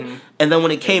advertising it? And then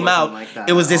when it came out,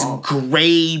 it was this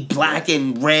gray, black,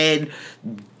 and red,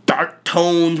 dark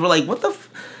tones. We're like, what the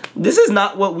this is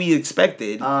not what we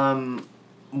expected.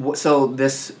 So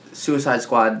this Suicide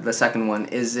Squad, the second one,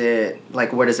 is it,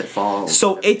 like, where does it fall?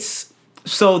 So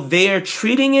they're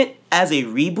treating it as a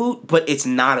reboot, but it's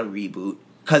not a reboot.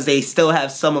 Because they still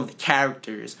have some of the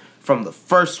characters from the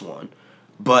first one,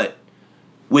 but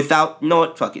without...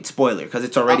 No, fuck it, spoiler, because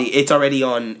it's already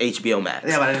on HBO Max.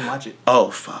 Yeah, but I didn't watch it.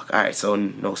 Oh, fuck. All right, so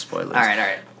no spoilers. All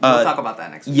right. We'll talk about that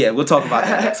next week. Yeah, we'll talk about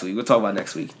that next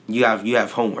week. You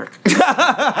have homework.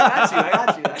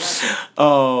 I got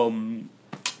you.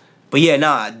 But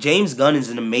yeah, James Gunn is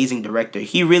an amazing director.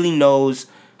 He really knows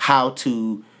how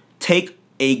to take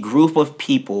a group of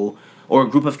people or a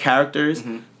group of characters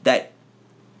that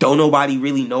don't nobody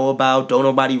really know about, don't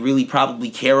nobody really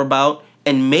probably care about,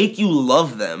 and make you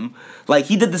love them. Like,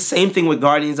 he did the same thing with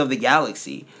Guardians of the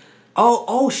Galaxy.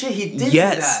 Oh shit, he did do that.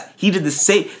 Yes, he did the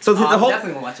same. So I'm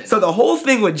definitely gonna watch it. So the whole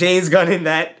thing with James Gunn in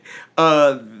that,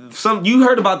 you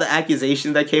heard about the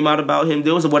accusations that came out about him.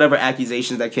 There was whatever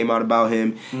accusations that came out about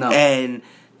him. No. And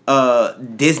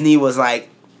Disney was like,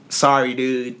 sorry,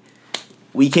 dude.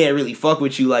 we can't really fuck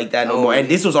with you like that no more. And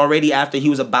this was already after he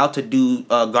was about to do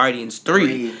Guardians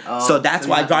 3. So that's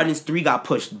why Guardians 3 got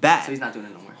pushed back. So he's not doing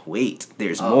it no more. Wait,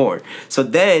 there's more. So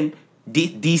then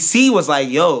DC was like,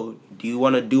 yo, do you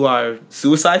want to do our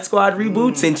Suicide Squad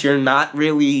reboot since you're not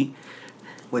really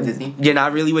with Disney? You're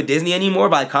not really with Disney anymore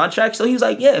by contract. So he was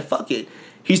like, yeah, fuck it.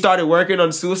 He started working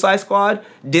on Suicide Squad.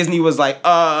 Disney was like,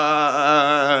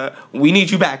 we need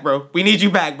you back, bro. We need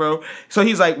you back, bro. So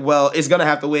he's like, well, it's going to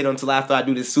have to wait until after I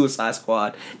do this Suicide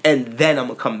Squad. And then I'm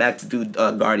going to come back to do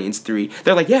Guardians 3.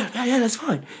 They're like, yeah, that's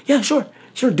fine. Yeah, sure.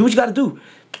 Do what you got to do.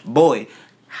 Boy,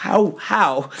 how?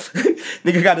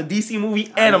 Nigga got a DC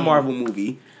movie and a Marvel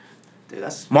movie. Dude,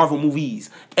 that's... Marvel movies.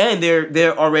 And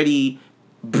they're already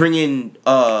bringing...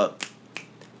 I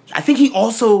think he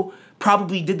also...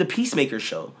 probably did the Peacemaker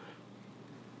show.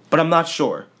 But I'm not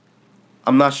sure.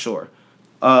 I'm going to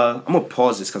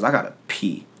pause this because I got to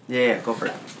pee. Yeah, go for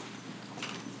it.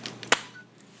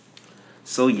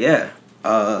 So, yeah.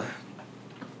 Don't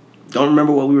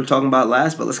remember what we were talking about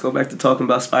last, but let's go back to talking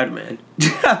about Spider-Man.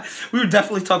 We were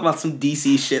definitely talking about some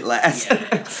DC shit last.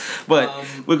 Yeah. But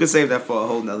we could save that for a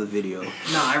whole nother video. No,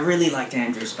 I really liked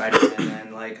Andrew Spider-Man,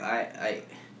 man. Like, I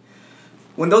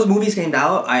when those movies came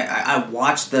out, I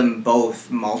watched them both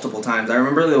multiple times. I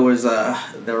remember there was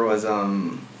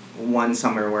one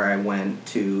summer where I went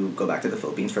to go back to the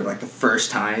Philippines for like the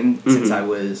first time since I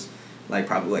was like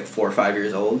probably like 4 or 5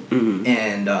 years old,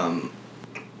 and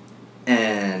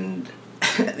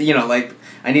you know, like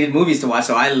I needed movies to watch,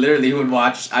 so I literally would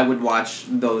watch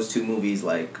those two movies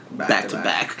like back to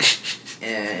back.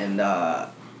 And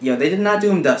they did not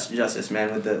do him justice,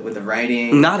 man, with the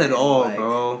writing. Not at all, like,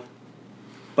 bro.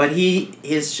 But he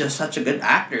is just such a good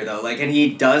actor, though. Like, and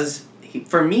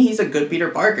for me, he's a good Peter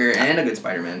Parker and a good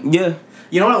Spider-Man. Yeah.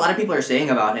 You know what a lot of people are saying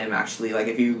about him, actually? Like,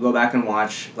 if you go back and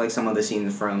watch, like, some of the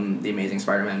scenes from the Amazing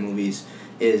Spider-Man movies,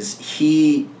 is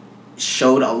he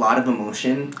showed a lot of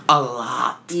emotion. A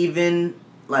lot. Even,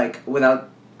 like, without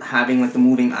having, like, the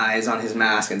moving eyes on his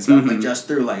mask and stuff. Like, just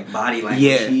through, like, body language.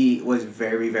 Yeah. He was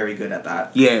very, very good at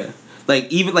that. Yeah. Like,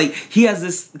 even, like, he has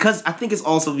this... Because I think it's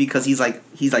also because he's lanky.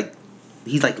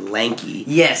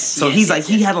 Yes. So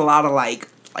he had a lot of like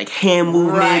hand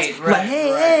movements.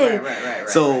 Right.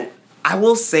 So I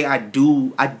will say I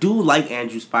do like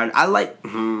Andrew Spider. I like.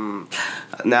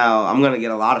 Now I'm gonna get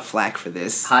a lot of flack for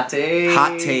this. Hot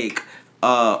take.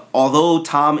 Although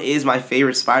Tom is my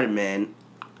favorite Spider-Man,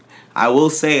 I will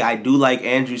say I do like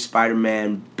Andrew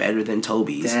Spider-Man better than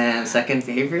Tobey's. Damn, second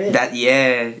favorite? I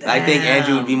think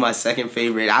Andrew would be my second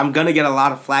favorite. I'm gonna get a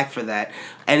lot of flack for that.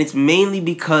 And it's mainly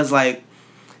because like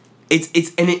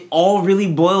it all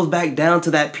really boils back down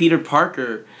to that Peter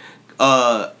Parker.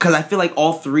 Cause I feel like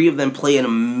all three of them play an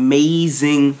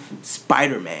amazing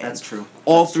Spider-Man. That's true.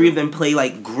 All three of them play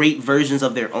like great versions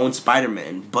of their own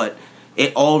Spider-Man, but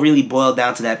it all really boiled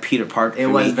down to that Peter Parker. It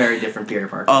was very different Peter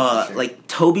Parker. Sure. Like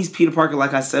Tobey's Peter Parker,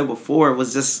 like I said before,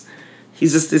 he's just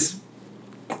this.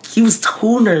 He was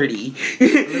too nerdy.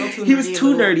 He was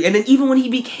too nerdy, and then even when he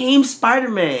became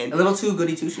Spider-Man, a little too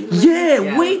goody two shoes.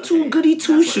 Yeah, way too goody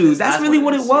two shoes. That's really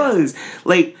what it was.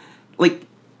 Yeah. Like.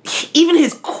 Even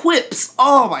his quips,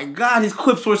 oh my god, his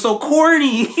quips were so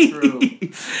corny. True.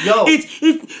 Yo,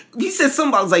 he said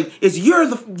something. I was like,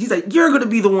 he's like, you're gonna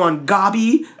be the one,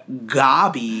 Gobby.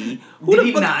 Who did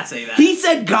he not say that? He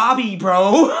said Gobby,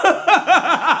 bro.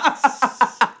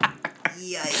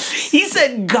 Yikes. He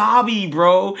said Gobby,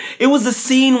 bro. It was the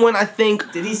scene when I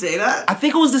think. Did he say that? I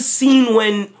think it was the scene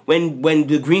when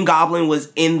the Green Goblin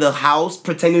was in the house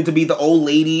pretending to be the old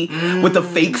lady with the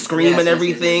fake scream and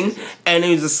everything. Yes. And it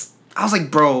was just, I was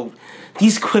like, bro,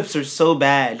 these quips are so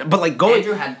bad. But like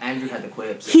Andrew had the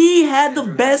quips. He had the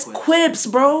best quips,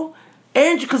 bro.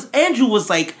 Because Andrew was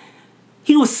like,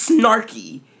 he was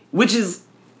snarky, which is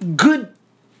good.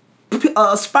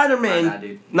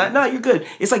 Spider-Man. No, you're good.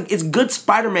 It's good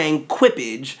Spider-Man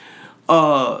quippage.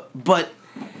 But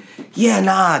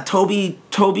yeah, Toby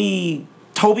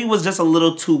was just a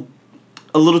little too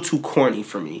corny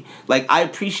for me. Like, I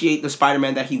appreciate the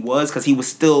Spider-Man that he was, because he was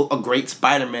still a great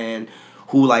Spider-Man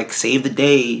who like saved the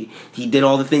day. He did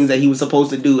all the things that he was supposed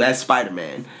to do as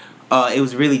Spider-Man. It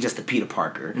was really just a Peter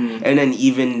Parker, and then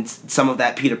even some of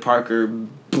that Peter Parker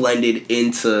blended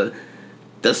into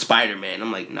the Spider-Man.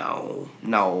 I'm like, no.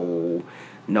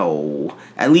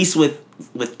 At least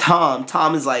with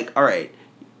Tom is like, all right,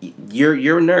 you're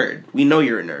a nerd. We know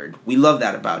you're a nerd. We love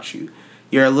that about you.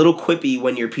 You're a little quippy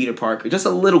when you're Peter Parker, just a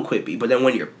little quippy. But then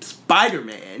when you're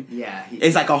Spider-Man,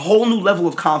 it's like a whole new level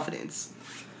of confidence.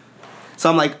 So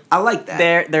I'm like, I like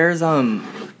that. There is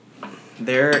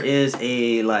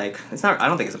a, like, it's not, I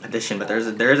don't think it's a petition, but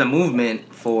there is a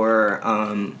movement for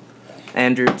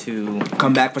Andrew to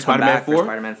come back for Spider-Man 4?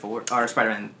 Spider-Man 4 or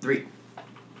Spider-Man 3.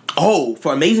 Oh,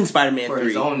 for Amazing Spider-Man 3. For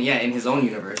his own, in his own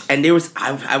universe. And there was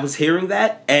I was hearing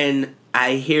that, and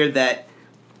I hear that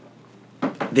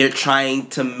they're trying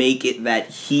to make it that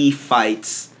he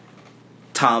fights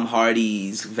Tom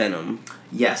Hardy's Venom.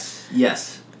 Yes.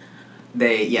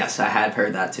 I had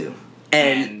heard that too.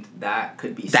 And that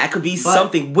could be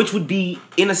something, which would be,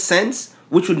 in a sense,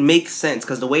 which would make sense,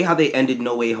 because the way how they ended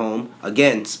No Way Home,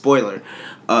 again, spoiler,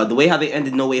 the way how they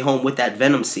ended No Way Home with that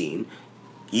Venom scene,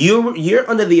 you're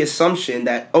under the assumption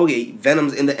that, okay,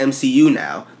 Venom's in the MCU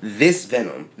now. This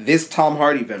Venom, this Tom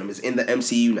Hardy Venom is in the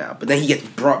MCU now. But then he gets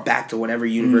brought back to whatever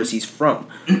universe he's from.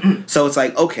 So it's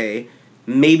like, okay,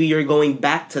 maybe you're going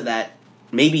back to that.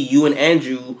 Maybe you and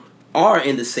Andrew are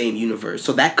in the same universe.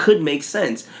 So that could make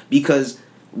sense, because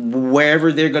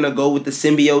wherever they're going to go with the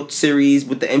symbiote series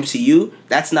with the MCU,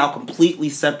 that's now completely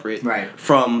separate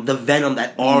from the Venom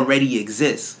that already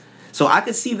exists. So I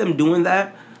could see them doing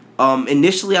that.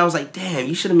 Initially, I was like, damn,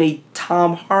 you should have made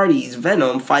Tom Hardy's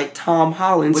Venom fight Tom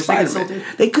Holland's Spider-Man.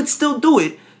 They could still do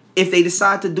it if they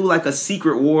decide to do like a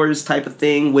Secret Wars type of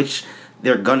thing, which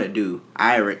they're gonna do.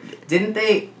 Didn't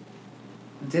they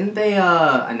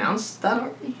announce that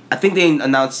already? I think they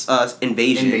announced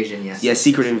Invasion. Invasion, yes. Yeah,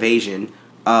 Secret Invasion.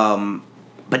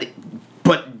 But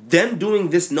them doing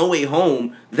this No Way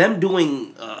Home, them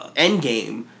doing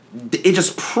Endgame, it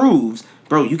just proves,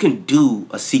 bro, you can do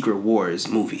a Secret Wars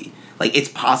movie. Like, it's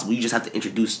possible. You just have to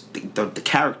introduce the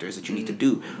characters that you need to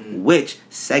do. Which,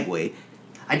 segue,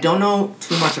 I don't know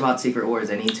too much about Secret Wars.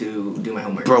 I need to do my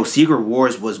homework. Bro, Secret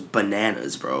Wars was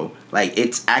bananas, bro. Like,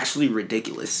 it's actually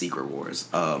ridiculous, Secret Wars.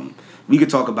 We could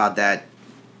talk about that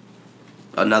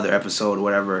another episode or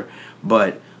whatever.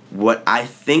 But what I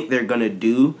think they're going to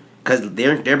do, because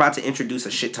they're about to introduce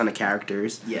a shit ton of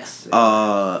characters. Yes.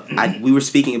 We were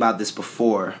speaking about this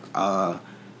before.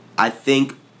 I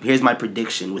think, here's my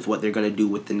prediction with what they're going to do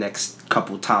with the next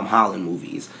couple Tom Holland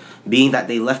movies. Being that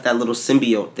they left that little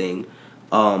symbiote thing,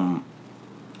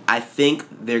 I think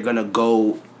they're going to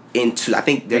go into... I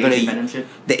think they're going to...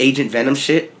 The Agent Venom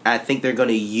shit. I think they're going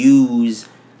to use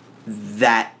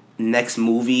that next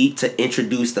movie to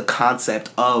introduce the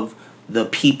concept of the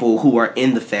people who are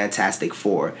in the Fantastic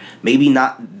Four. Maybe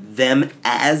not them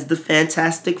as the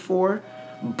Fantastic Four,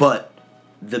 but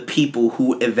the people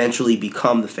who eventually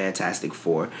become the Fantastic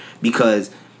Four.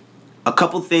 Because a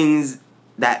couple things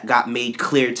that got made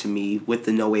clear to me with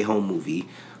the No Way Home movie,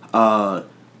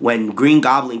 when Green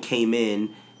Goblin came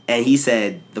in and he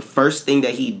said the first thing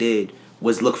that he did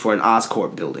was look for an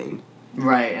Oscorp building.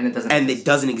 Right, and it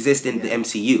doesn't exist in the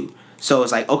MCU. So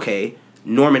it's like, okay,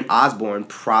 Norman Osborn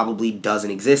probably doesn't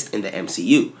exist in the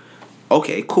MCU.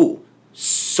 Okay, cool.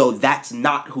 So that's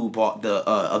not who bought the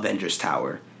Avengers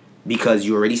Tower, because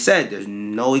you already said there's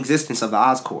no existence of the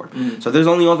Oscorp. So there's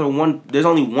only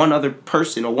one other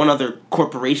person or one other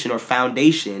corporation or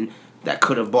foundation that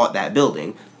could have bought that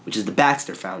building, which is the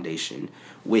Baxter Foundation,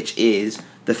 which is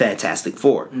the Fantastic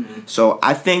Four. So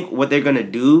I think what they're gonna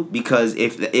do, because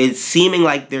if it's seeming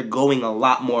like they're going a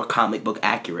lot more comic book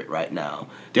accurate right now,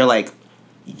 they're like,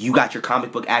 you got your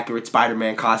comic book accurate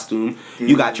Spider-Man costume. Dude,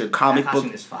 you got your comic book.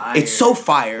 Is fire. It's so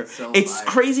fire. It's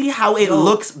crazy how it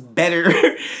looks better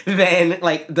than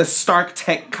like the Stark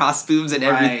Tech costumes and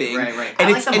everything. Right.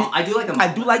 And I do like them all.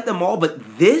 I do like them all,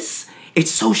 but this,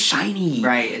 it's so shiny.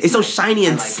 Right. It's so shiny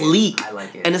and sleek. I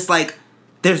like it. And it's like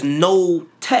there's no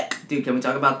tech. Dude, can we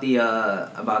talk about the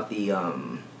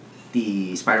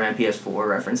Spider-Man PS4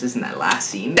 references in that last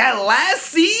scene? That last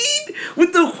scene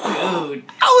with the dude,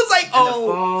 I was like, oh,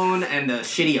 the phone and the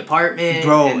shitty apartment,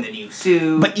 bro, and the new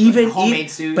suit, but even homemade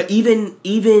suit. But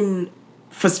even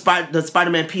for the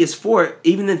Spider-Man PS4,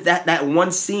 even that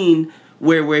one scene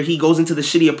where he goes into the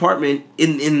shitty apartment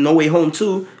in No Way Home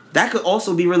 2, that could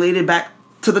also be related back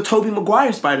to the Tobey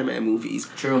Maguire Spider-Man movies.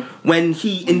 True. When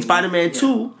he in Spider-Man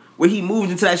 2, where he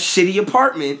moved into that shitty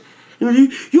apartment.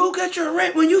 You'll get your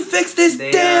rent when you fix this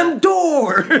damn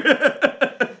door. No,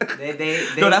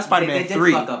 that's Spider-Man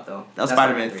 3. They did fuck up, though. That was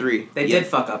Spider-Man 3. They did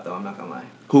fuck up, though. I'm not gonna lie.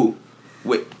 Who?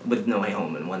 Wait. With No Way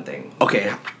Home and one thing.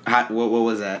 Okay. What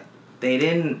was that? They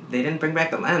didn't bring back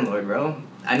the landlord, bro.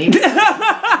 I needed to see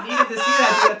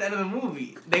that at the end of the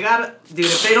movie. They gotta, dude.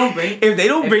 If they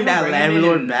don't bring that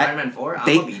landlord back, Spider-Man 4,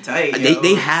 I'm gonna be tight.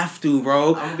 They have to,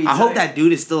 bro. I hope that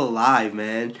dude is still alive,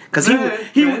 man. Cause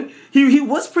he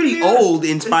was pretty old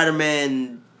in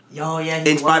Spider-Man.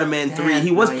 In Spider-Man 3, he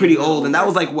was pretty old, and that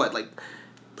was like what, like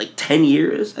 10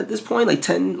 years at this point,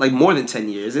 like more than 10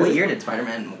 years. What year did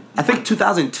Spider-Man? I think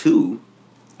 2002.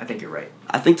 I think you're right.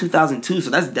 I think 2002, so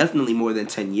that's definitely more than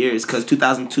 10 years, because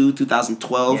 2002,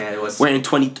 2012, Yeah, it was. we're in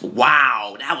 20...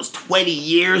 Wow, that was 20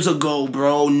 years ago,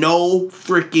 bro. No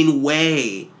freaking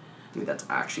way. Dude, that's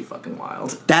actually fucking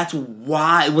wild. That's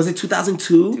why. Was it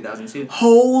 2002? 2002.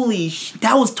 Holy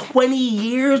that was 20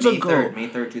 years ago. May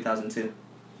 3rd, 2002.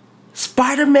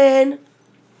 Spider-Man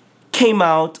came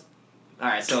out All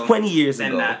right, so 20 years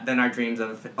ago. Then our dreams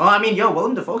of... Oh, I mean,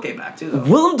 Willem Dafoe came back, too, though.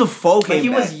 Willem Dafoe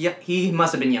came back. He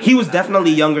must have been younger. He was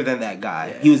definitely younger than that guy.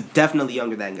 Yeah. He was definitely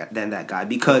younger than that guy,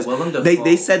 because Willem Dafoe,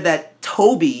 they said that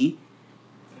Toby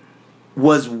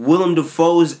was Willem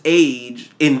Dafoe's age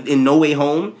in No Way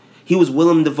Home. He was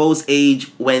Willem Dafoe's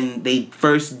age when they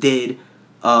first did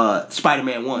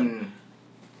Spider-Man 1. Mm.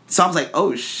 So I was like,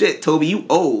 oh shit, Toby, you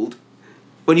old.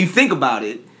 When you think about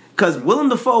it. Because Willem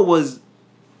Dafoe was...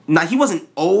 Now, he wasn't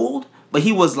old, but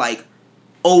he was, like,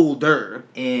 older.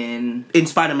 In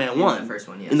Spider-Man 1. In the first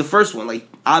one, yes. In the first one. Like,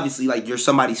 obviously, like, you're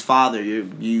somebody's father.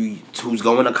 You who's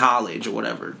going to college or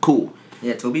whatever. Cool.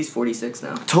 Yeah, Toby's 46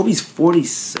 now. Toby's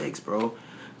 46, bro.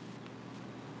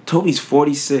 Toby's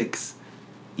 46.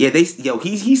 Yeah,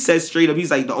 he says straight up,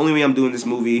 he's like, the only way I'm doing this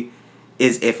movie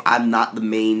is if I'm not the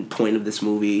main point of this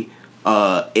movie.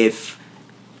 If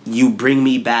you bring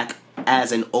me back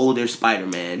as an older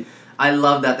Spider-Man. I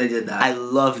love that they did that. I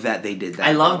love that they did that.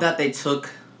 I love that they took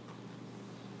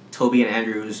Tobey and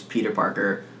Andrew's Peter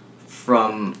Parker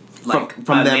from a later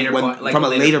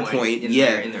point, in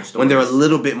yeah, their stories. when they're a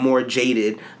little bit more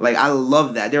jaded. Like, I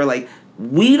love that. They're like,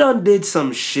 we done did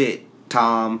some shit,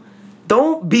 Tom.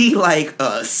 Don't be like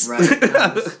us. Right.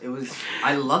 It was.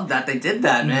 I love that they did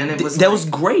that, man. It was. Was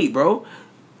great, bro.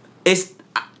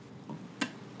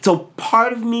 So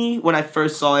part of me, when I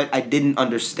first saw it, I didn't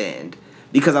understand,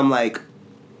 because I'm like,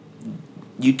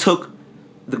 you took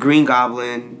the Green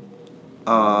Goblin,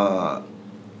 Doc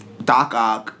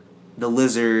Ock, the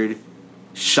Lizard,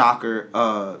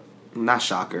 Electro,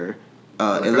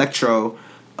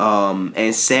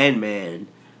 and Sandman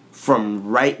from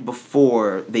right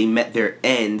before they met their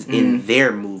end in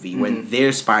their movie when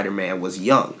their Spider-Man was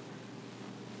young.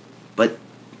 But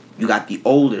you got the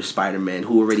older Spider-Man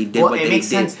who already did what they did. Well, it makes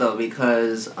sense though,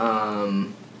 because I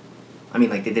mean,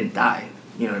 like, they didn't die.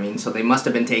 You know what I mean? So they must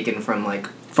have been taken from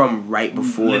right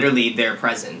before, literally their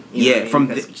present. Yeah,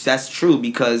 that's true,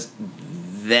 because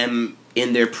them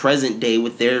in their present day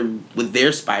with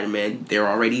their Spider-Man, they're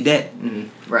already dead.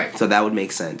 Mm-hmm. Right. So that would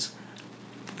make sense.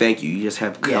 Thank you. You just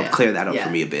helped clear that up for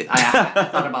me a bit. I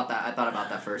thought about that. I thought about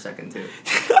that for a second too.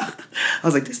 I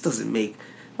was like, this doesn't make.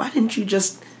 Why didn't you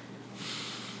just?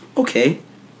 Okay.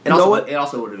 It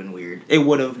also would have been weird. It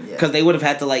would have, because they would have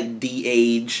had to like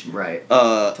de-age. Right.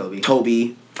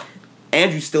 Toby.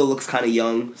 Andrew still looks kind of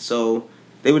young, so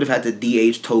they would have had to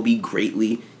de-age Toby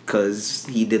greatly, because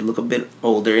he did look a bit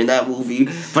older in that movie.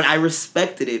 But I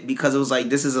respected it, because it was like,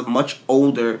 this is a much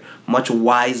older, much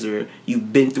wiser,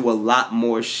 you've been through a lot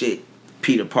more shit,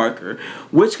 Peter Parker.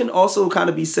 Which can also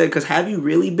kind of be said, because have you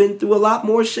really been through a lot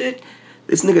more shit?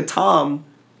 This nigga Tom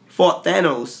fought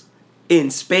Thanos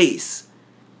in space.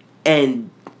 And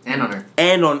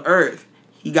on Earth.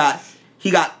 He got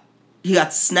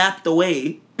snapped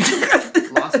away.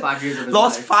 Lost 5 years of his life.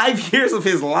 Lost 5 years of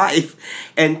his life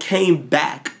and came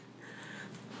back.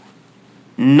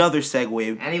 Another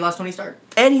segue. And he lost Tony Stark.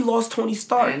 And he lost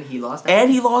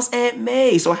Aunt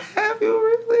May. So have you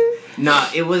really? No,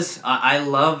 it was. I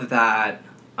love that.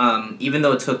 Even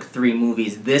though it took 3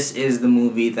 movies, this is the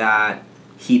movie that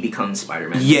he becomes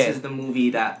Spider-Man. Yeah. This is the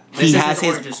movie that he has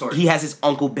his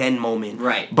Uncle Ben moment.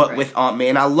 Right. But with Aunt May.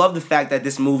 And I love the fact that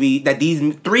these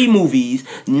 3 movies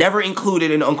never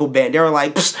included an Uncle Ben. They were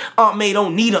like, Aunt May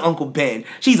don't need an Uncle Ben.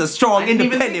 She's a strong,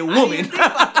 independent woman.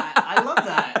 I love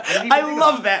that. I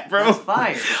love that, bro. That's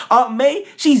fire. Aunt May,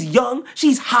 she's young,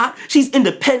 she's hot, she's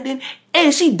independent,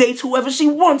 and she dates whoever she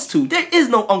wants to. There is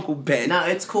no Uncle Ben. No,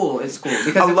 it's cool.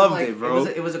 Because I loved it, bro.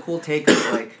 It was a cool take of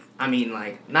like. I mean,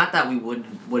 like, not that we would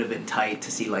have been tight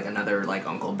to see like another like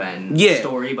Uncle Ben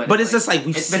story, but it's just like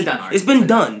it's been done.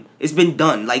 It's been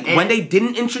done. Like, when they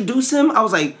didn't introduce him, I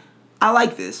was like, I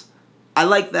like this. I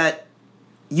like that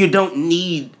you don't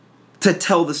need to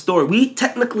tell the story. We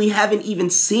technically haven't even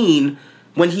seen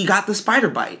when he got the spider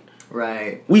bite.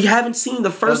 Right. We haven't seen the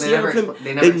first year of him.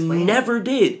 They never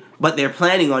did. But they're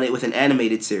planning on it with an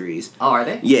animated series. Oh, are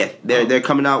they? Yeah, they're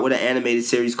coming out with an animated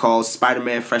series called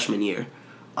Spider-Man Freshman Year.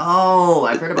 Oh,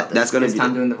 I've heard about this. That's gonna be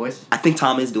Tom doing the voice? I think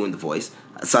Tom is doing the voice.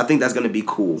 So I think that's gonna be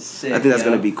cool. Sick, I think that's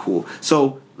gonna be cool.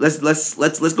 So let's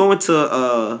go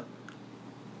into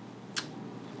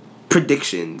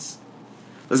predictions.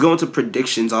 Let's go into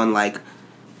predictions on like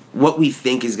what we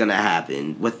think is gonna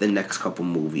happen with the next couple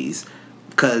movies.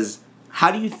 Cause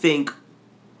how do you think?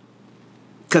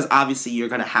 Because obviously you're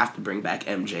gonna have to bring back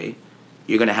MJ.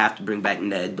 You're gonna have to bring back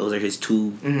Ned. Those are his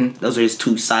two. Mm-hmm. Those are his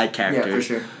two side characters. Yeah, for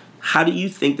sure. How do you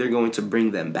think they're going to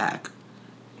bring them back?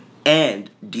 And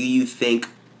do you think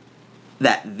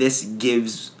that this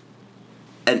gives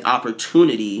an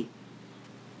opportunity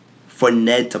for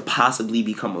Ned to possibly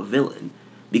become a villain?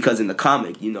 Because in the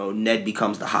comic, Ned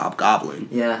becomes the Hobgoblin.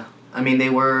 Yeah. I mean, they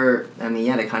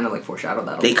kind of, like, foreshadowed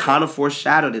that a little bit. They kind of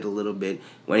foreshadowed it a little bit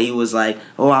when he was like,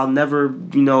 oh, I'll never,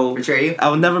 betray you? I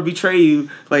will never betray you.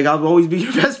 Like, I'll always be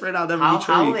your best friend. I'll never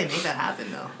betray you. How will they make that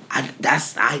happen, though?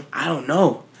 I don't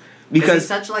know. Because he's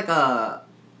such, like, a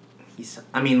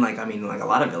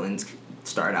lot of villains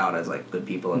start out as, like, good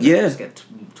people and then just get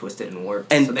twisted and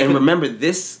warped. And remember,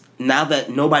 this, now that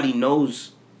nobody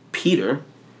knows Peter,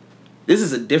 this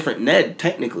is a different Ned,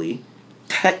 technically.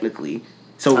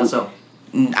 So, how so?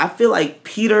 I feel like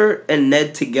Peter and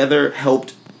Ned together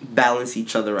helped balance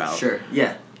each other out. Sure,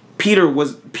 yeah. Peter,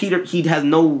 he has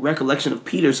no recollection of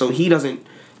Peter, so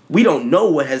we don't know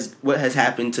what has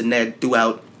happened to Ned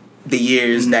throughout the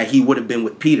years that he would have been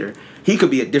with Peter. He could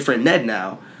be a different Ned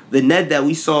now. The Ned that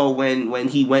we saw when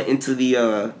he went into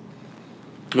the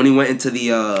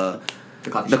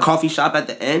coffee shop at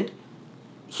the end,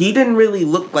 he didn't really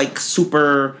look like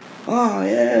super,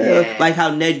 like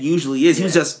how Ned usually is. Yeah. He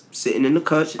was just sitting in the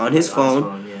cut on his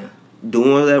phone,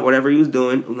 doing whatever he was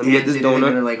doing. Let me get this donut.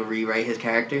 They're gonna, like, rewrite his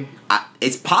character?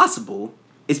 It's possible.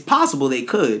 It's possible they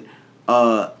could.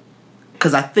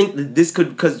 Because I think that this could,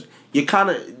 because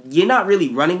you're not really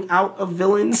running out of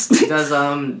villains. Does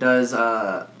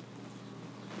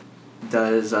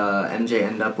MJ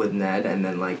end up with Ned and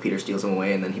then, like, Peter steals him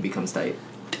away and then he becomes tight?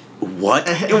 What?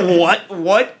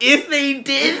 What if they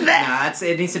did that? Nah,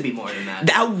 it needs to be more than that.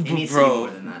 It needs to be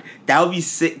more than that. That would be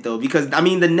sick, though, because, I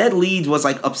mean, the Ned Leeds was,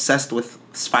 like, obsessed with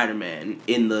Spider-Man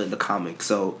in the comic,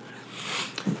 so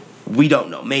we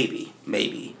don't know. Maybe.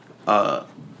 But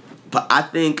I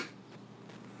think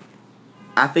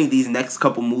these next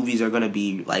couple movies are gonna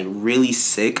be, like, really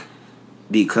sick,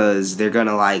 because they're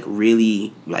gonna, like,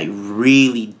 really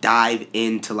dive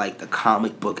into, like, the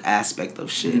comic book aspect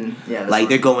of shit. Yeah, like,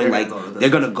 they're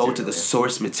gonna go to the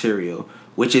source material,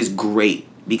 which is great,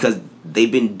 because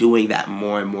they've been doing that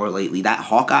more and more lately. That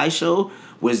Hawkeye show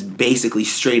was basically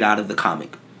straight out of the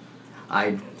comic.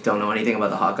 I don't know anything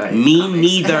about the Hawkeye. Me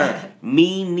neither.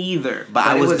 But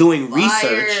I was doing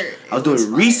research. I was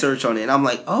doing research on it, and I'm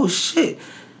like, oh shit.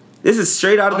 This is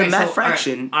straight out of the Matt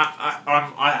Fraction.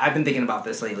 Right. I've been thinking about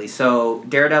this lately. So,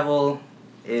 Daredevil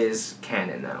is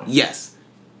canon now. Yes.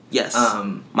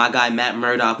 My guy Matt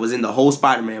Murdock was in the whole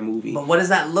Spider-Man movie. But what does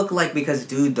that look like? Because,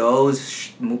 dude, those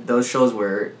shows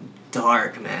were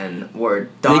dark, man.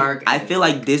 I feel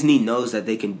like Disney knows that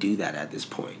they can do that at this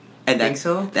point. And think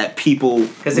so? That people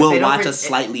will watch a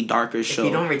slightly darker show. If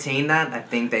you don't retain that, I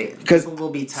think people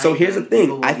will be tight. So here's the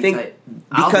thing. I think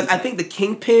the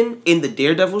Kingpin in the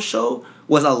Daredevil show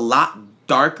was a lot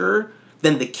darker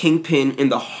than the Kingpin in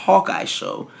the Hawkeye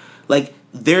show. Like,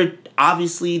 they're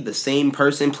obviously the same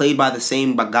person played by the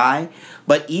same guy,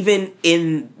 but even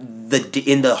in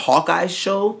the Hawkeye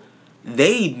show,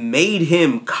 they made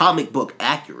him comic book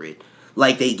accurate.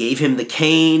 Like, they gave him the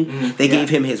cane. They gave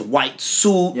him his white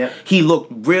suit. Yep. He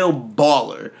looked real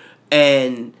baller.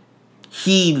 And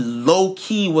he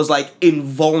low-key was, like,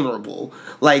 invulnerable.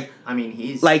 Like, I mean,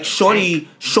 he's... Like, Shorty,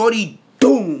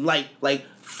 boom. Like,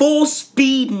 full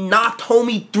speed knocked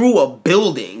homie through a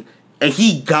building. And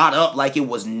he got up like it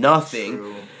was nothing.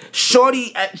 True.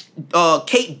 Shorty,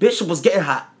 Kate Bishop was getting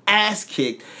her ass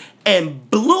kicked.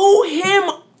 And blew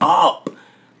him up.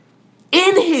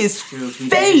 In his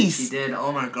face. He did.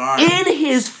 Oh my god. In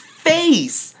his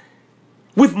face.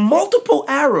 With multiple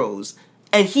arrows.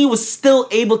 And he was still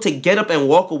able to get up and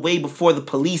walk away before the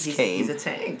police came. He's a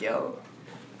tank, yo.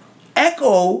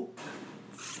 Echo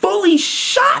fully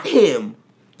shot him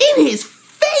in his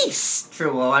face.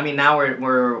 True. Well, I mean, now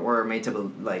we're made to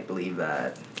believe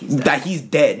that he's dead. That he's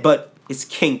dead, but it's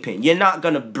Kingpin. You're not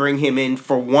gonna bring him in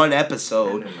for one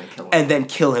episode and then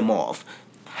kill him off.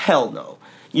 Hell no.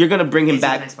 You're gonna bring him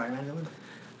back. Is he the next Spider-Man villain?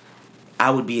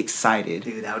 I would be excited.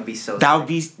 Dude, that would be so. That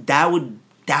would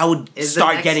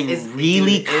start getting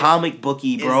really comic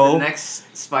booky, bro. Is the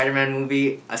next Spider-Man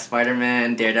movie a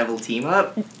Spider-Man Daredevil team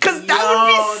up? Cause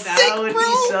that would be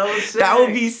so sick. That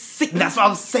would be sick. That's what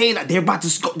I'm saying. They're about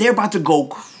to go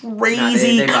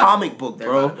crazy comic book,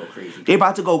 bro. They're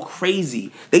about to go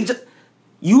crazy.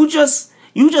 You just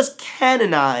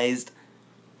canonized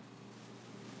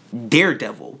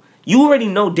Daredevil. You already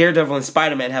know Daredevil and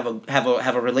Spider-Man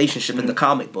have a relationship in the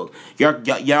comic book.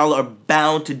 Y'all are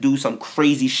bound to do some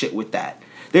crazy shit with that.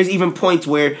 There's even points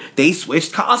where they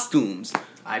switched costumes.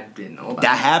 I didn't know about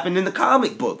That happened in the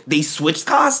comic book. They switched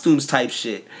costumes type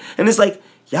shit. And it's like,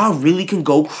 y'all really can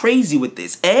go crazy with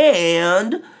this.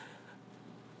 And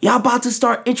y'all about to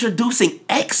start introducing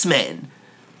X-Men.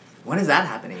 When is that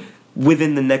happening?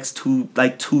 Within the next 2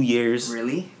 years.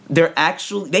 Really? They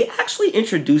actually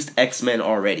introduced X-Men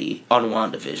already on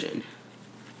WandaVision.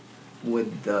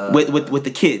 With the kids. With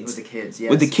the kids, yes.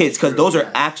 With the kids, because those are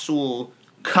actual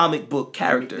comic book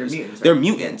characters. They're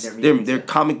mutants. They're mutants. They're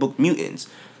comic book mutants.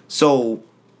 So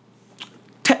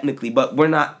technically, but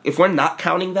if we're not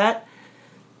counting that,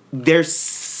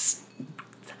 there's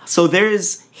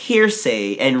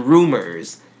hearsay and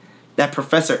rumors that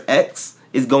Professor X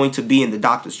is going to be in the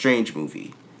Doctor Strange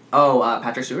movie. Oh,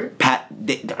 Patrick Stewart?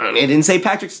 They didn't say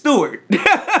Patrick Stewart. They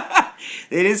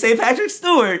didn't say Patrick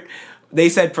Stewart. They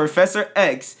said Professor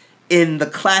X in the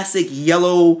classic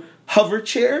yellow hover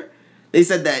chair. They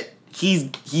said that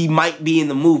he might be in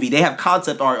the movie. They have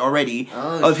concept art already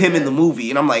of him in the movie.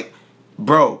 And I'm like,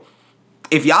 bro,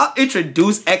 if y'all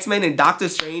introduce X-Men and Doctor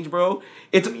Strange, bro,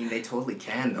 I mean, they totally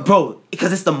can, though. Bro,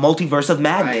 because it's the multiverse of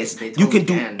madness. Right, you can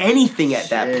do anything at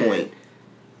that point.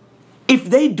 If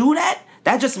they do that,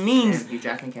 that just means... Hugh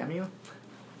Jackman cameo?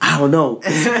 I don't know.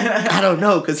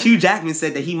 Because Hugh Jackman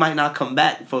said that he might not come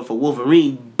back for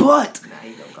Wolverine, but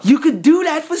you could do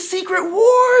that for Secret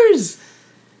Wars.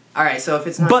 All right, so if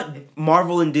it's not... But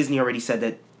Marvel and Disney already said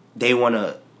that they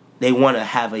wanna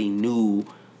have a new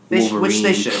Wolverine. Which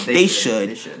they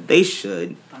should. They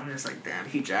should. I'm just like, damn,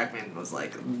 Hugh Jackman was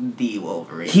like the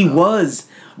Wolverine. He was.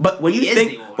 But when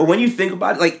you think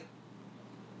about it, like,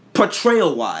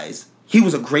 portrayal-wise, he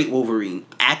was a great Wolverine.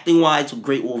 Acting-wise, a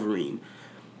great Wolverine.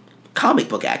 Comic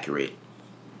book accurate.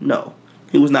 No.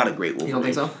 He was not a great Wolverine. You don't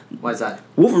think so? Why is that?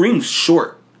 Wolverine was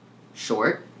short.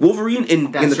 Short? Wolverine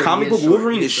in the comic book,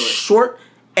 Wolverine is short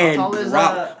and broad.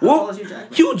 How tall is Hugh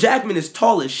Jackman? Hugh Jackman is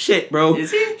tall as shit, bro.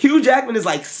 Is he? Hugh Jackman is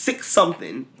like 6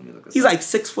 something. He's like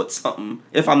 6 foot something,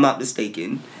 if I'm not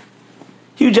mistaken.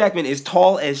 Hugh Jackman is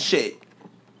tall as shit.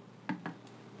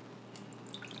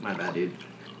 My bad, dude.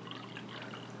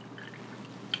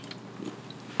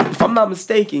 If I'm not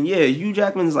mistaken, yeah, Hugh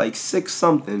Jackman is like 6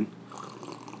 something.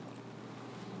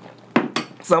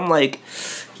 So I'm like,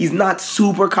 he's not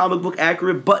super comic book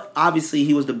accurate, but obviously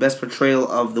he was the best portrayal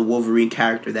of the Wolverine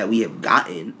character that we have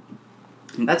gotten.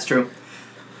 That's true.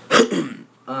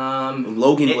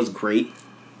 Logan was great.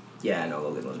 Yeah, no,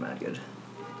 Logan was mad good.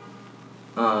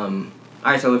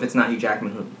 Alright, so if it's not Hugh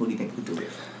Jackman, who do you think would do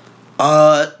it?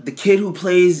 The kid who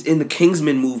plays in the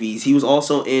Kingsman movies. He was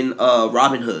also in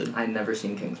Robin Hood. I've never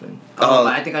seen Kingsman. But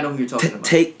I think I know who you're talking about.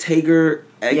 Tager.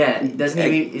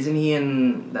 Isn't he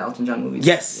in the Elton John movies?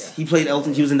 Yes, yeah. He played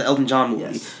Elton. He was in the Elton John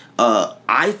movie. Yes.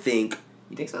 I think.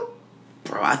 You think so?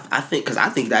 Bro, I think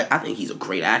he's a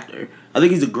great actor. I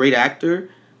think he's a great actor,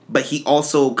 but he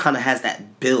also kind of has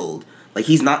that build. Like,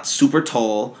 he's not super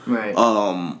tall. Right.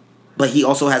 But he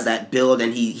also has that build,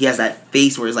 and he has that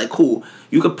face where it's like, cool,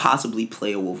 you could possibly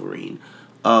play a Wolverine.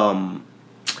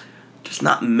 There's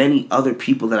not many other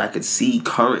people that I could see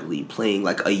currently playing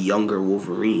like a younger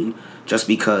Wolverine, just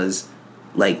because,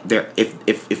 like,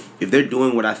 if they're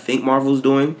doing what I think Marvel's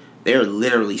doing, they're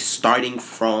literally starting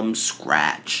from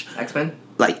scratch. X-Men?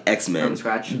 Like X-Men. From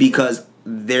scratch? Because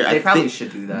they probably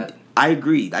should do that. I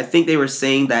agree. I think they were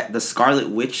saying that the Scarlet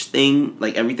Witch thing,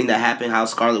 like everything that happened, how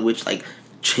Scarlet Witch like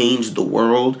changed the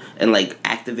world and like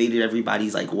activated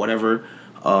everybody's like whatever.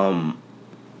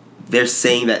 They're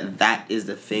saying that is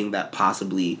the thing that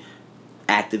possibly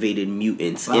activated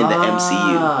mutants in the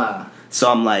MCU.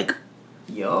 So I'm like,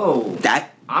 yo,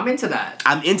 I'm into that.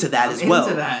 I'm into that as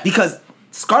well. Because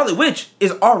Scarlet Witch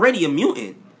is already a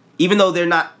mutant, even though they're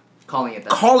not calling it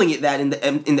that in the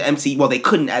MCU. Well, they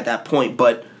couldn't at that point,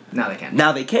 but now they can.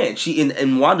 Now they can. She in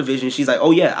WandaVision, she's like,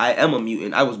 oh yeah, I am a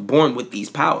mutant. I was born with these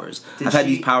powers. I've had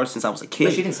these powers since I was a kid.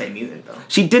 But she didn't say mutant though.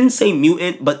 She didn't say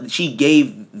mutant, but she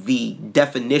gave the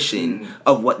definition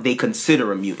of what they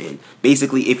consider a mutant.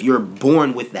 Basically, if you're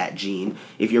born with that gene,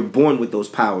 if you're born with those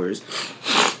powers,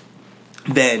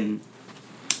 then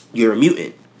you're a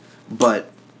mutant.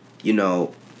 But, you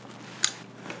know,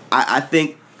 I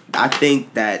think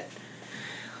that,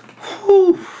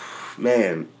 whew,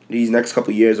 man, these next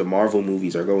couple years of Marvel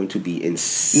movies are going to be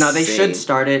insane. No, they should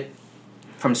start it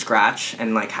from scratch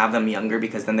and like have them younger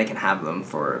because then they can have them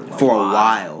for a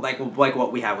while. Like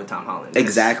what we have with Tom Holland.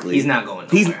 Exactly. He's not going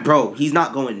nowhere. He's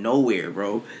not going nowhere,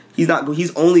 bro. He's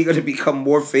only gonna become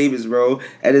more famous, bro.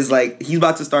 And it's like he's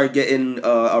about to start getting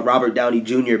a Robert Downey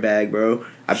Jr. bag, bro.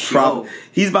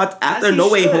 He's about to, after No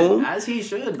Way Home. As he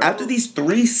should, bro. After these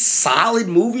 3 solid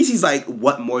movies, he's like,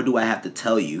 what more do I have to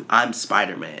tell you? I'm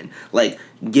Spider-Man. Like,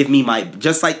 give me my,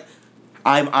 just like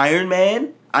I'm Iron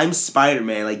Man, I'm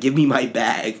Spider-Man. Like, give me my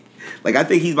bag. Like, I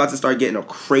think he's about to start getting a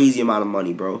crazy amount of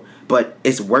money, bro. But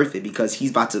it's worth it because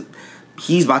he's about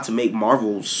to make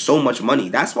Marvel so much money.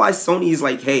 That's why Sony is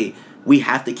like, hey, we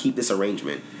have to keep this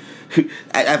arrangement.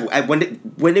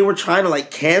 When they were trying to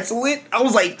like cancel it, I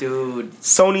was like, dude,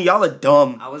 Sony, y'all are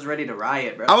dumb. I was ready to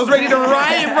riot, bro. I was ready to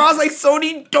riot, bro. I was like,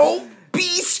 Sony, don't be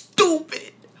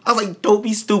stupid. I was like, don't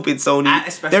be stupid,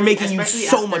 Sony. They're making you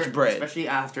so much bread. Especially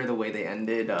after the way they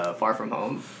ended Far From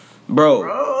Home. Bro,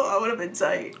 I would have been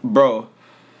tight. Bro.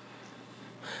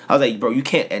 I was like, bro, you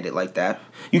can't end it like that.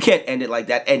 You can't end it like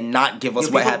that and not give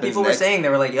us what happens next. People were saying, they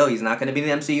were like, yo, he's not going to be in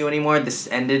the MCU anymore. This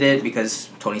ended it because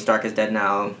Tony Stark is dead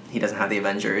now. He doesn't have the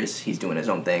Avengers. He's doing his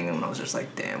own thing. And I was just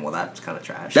like, damn, well, that's kind of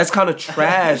trash. That's kind of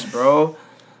trash, bro.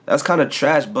 That's kind of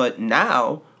trash. But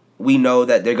now we know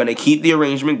that they're going to keep the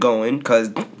arrangement going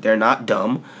because they're not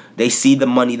dumb. They see the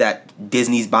money that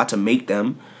Disney's about to make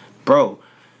them. Bro.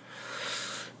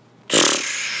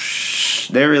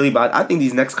 They're really about. I think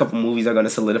these next couple movies are gonna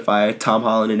solidify Tom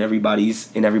Holland in everybody's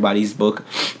book,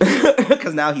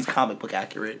 because now he's comic book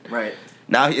accurate. Right.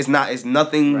 Now it's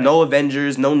nothing. Right. No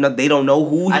Avengers. They don't know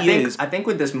who he is. I think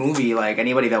with this movie, like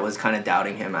anybody that was kind of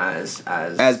doubting him as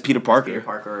Peter Parker,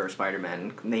 or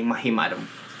Spider-Man, he might have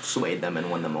swayed them and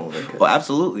won them over. Well,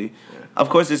 absolutely. Yeah. Of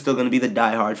course, there's still gonna be the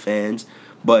diehard fans,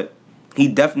 but he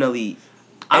definitely.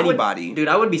 Anybody.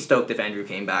 I would be stoked if Andrew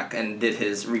came back and did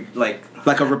his like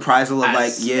a reprisal of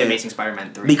Amazing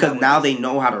Spider-Man 3. Because now they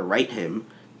know how to write him.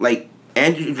 Like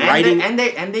Andrew writing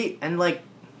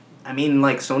I mean,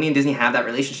 like Sony and Disney have that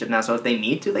relationship now, so if they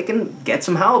need to, they can get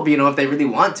some help, if they really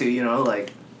want to,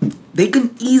 like they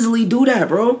can easily do that,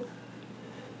 bro.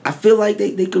 I feel like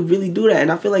they could really do that, and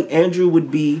I feel like Andrew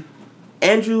would be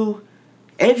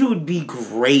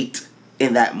great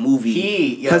in that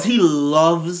movie because he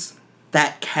loves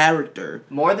that character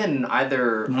more than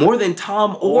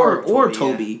Tom or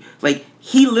Toby. Yeah. Like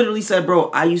he literally said,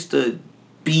 "Bro, I used to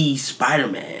be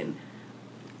Spider-Man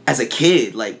as a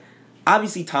kid." Like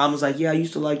obviously Tom was like, "Yeah, I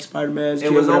used to like Spider-Man."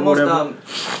 It was almost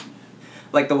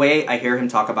like the way I hear him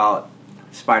talk about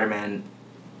Spider-Man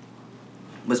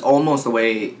was almost the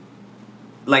way.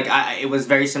 Like it was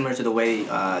very similar to the way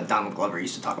Donald Glover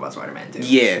used to talk about Spider-Man too.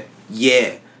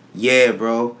 Yeah,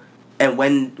 bro. And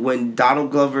when Donald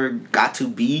Glover got to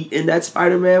be in that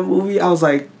Spider-Man movie, I was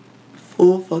like,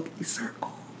 full fucking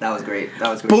circle. That was great.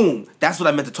 Boom. That's what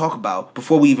I meant to talk about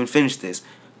before we even finish this.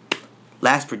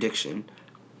 Last prediction.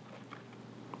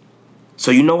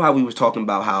 So you know how we was talking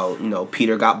about how,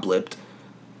 Peter got blipped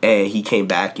and he came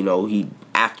back,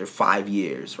 after 5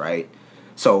 years, right?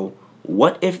 So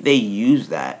what if they use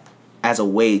that as a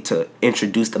way to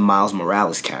introduce the Miles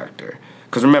Morales character?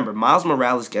 Because remember, Miles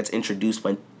Morales gets introduced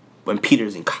when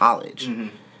Peter's in college. Mm-hmm.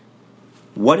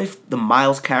 What if the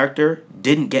Miles character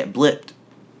didn't get blipped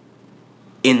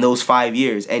in those 5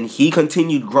 years and he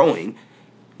continued growing?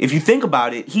 If you think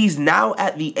about it, he's now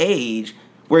at the age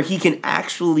where he can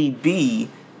actually be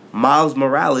Miles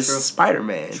Morales'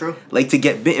 Spider-Man. True. Like to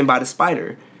get bitten by the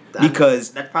spider.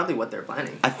 Because that's probably what they're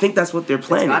planning. I think that's what they're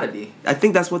planning. It's gotta be. I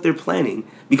think that's what they're planning.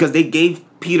 Because they gave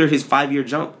Peter his 5-year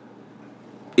jump.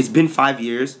 It's been 5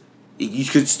 years. You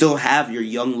could still have your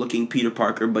young-looking Peter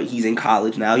Parker, but he's in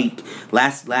college now.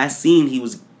 Last scene, he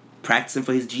was practicing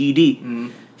for his GED. Mm-hmm.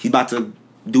 He's about to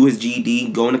do his GED,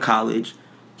 going to college.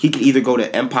 He can either go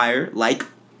to Empire, like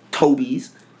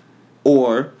Toby's,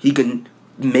 or he can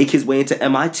make his way into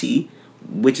MIT,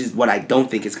 which is what I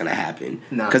don't think is going to happen.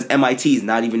 No. Because MIT is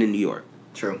not even in New York.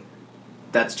 True.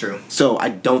 That's true. So I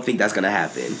don't think that's going to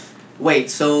happen. Wait,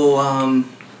 so,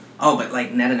 but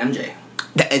like Ned and MJ.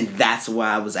 And that's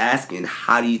why I was asking,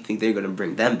 how do you think they're gonna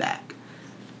bring them back?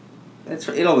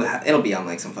 It'll be on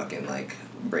like some fucking like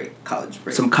college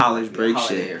break. Some college break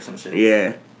shit or some shit.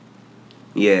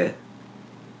 Yeah.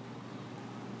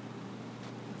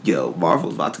 Yo,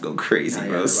 Marvel's about to go crazy,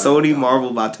 bro. Sony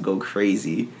Marvel about to go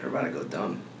crazy. They're about to go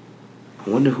dumb. I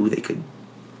wonder who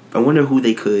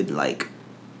they could like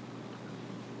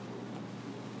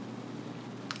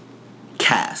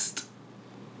cast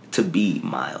to be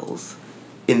Miles.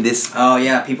 In this. Oh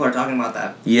yeah, people are talking about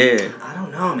that. Yeah. I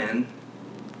don't know, man.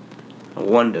 I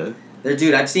wonder.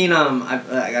 Dude, I've seen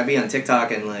I be on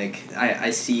TikTok and like I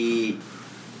see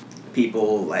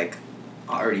people like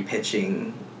already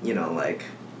pitching, like,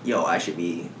 yo, I should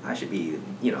be, I should be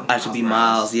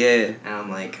Miles, yeah. And I'm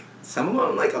like, some of them,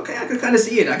 I'm like, okay, I could kind of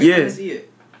see it. I could kind of see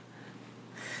it.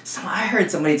 So I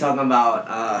heard somebody talking about,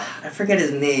 I forget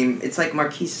his name. It's like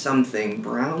Marquise something.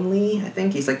 Brownlee, I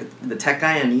think. He's like the tech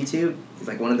guy on YouTube. He's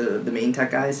like one of the main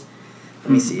tech guys. Let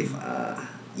me see if,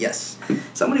 yes.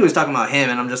 Somebody was talking about him,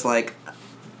 and I'm just like,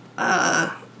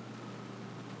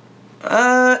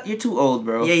 you're too old,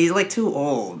 bro. Yeah, he's like too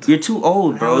old. You're too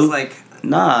old, bro. I was like,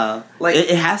 nah. Like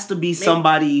it has to be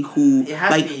somebody who,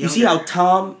 like, you see how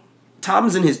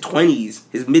Tom's in his 20s,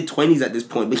 his mid-20s at this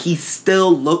point, but he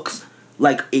still looks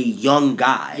like a young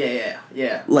guy.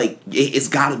 Yeah. Like it's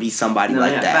got to be somebody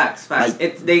that. Facts.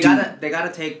 Like, they gotta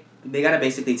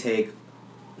basically take,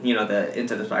 the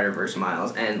Into the Spider-Verse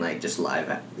Miles and like just live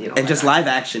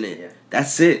action it. Yeah.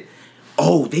 That's it.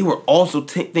 Oh, they were also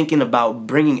thinking about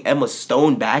bringing Emma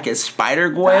Stone back as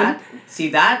Spider-Gwen.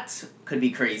 That could be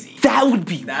crazy. That would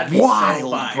be wild,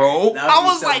 so bro. I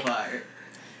was so like, fire.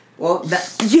 Well,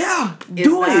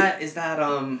 do it. Is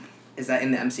that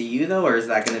in the MCU though, or is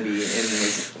that going to be in?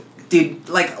 Dude,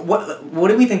 like, what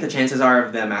do we think the chances are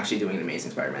of them actually doing an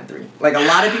Amazing Spider-Man 3? Like, a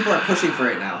lot of people are pushing for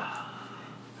it now.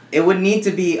 It would need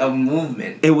to be a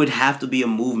movement. It would have to be a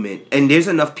movement, and there's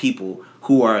enough people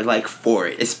who are like for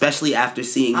it, especially after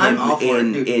seeing him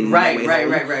in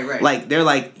right. Like they're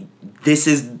like, this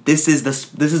is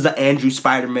the Andrew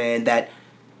Spider-Man that,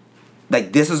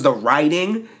 like, this is the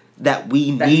writing that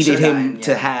we needed him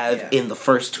to have in the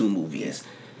first two movies.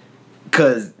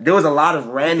 Because there was a lot of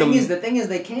random. The thing is,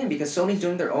 they can, because Sony's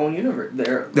doing their own universe,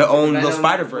 their own little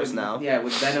Spider-Verse now. Yeah,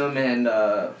 with Venom and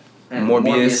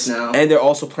Morbius now, and they're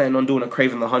also planning on doing a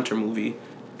Kraven the Hunter movie,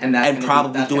 and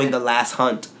probably doing the Last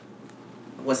Hunt.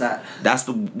 What's that? That's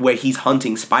where he's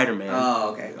hunting Spider-Man.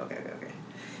 Oh, okay.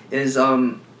 Is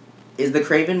the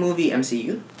Kraven movie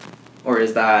MCU, or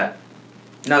is that?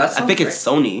 No, that's Sony, I think it's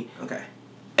Sony. Okay.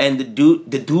 And the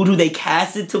dude who they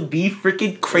casted to be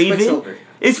freaking Kraven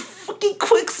is fucking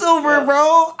Quicksilver,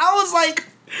 bro. I was like,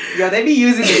 yo, they be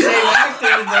using the same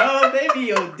actors, bro. They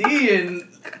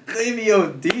be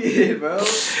ODing, bro.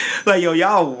 Like, yo,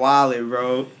 y'all wildin',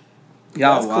 bro.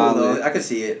 Y'all wildin'. Cool, though. I could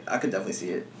see it. I could definitely see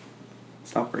it.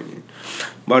 Stop ringing.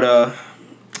 But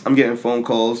I'm getting phone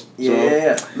calls.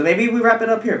 Yeah. So. Maybe we wrap it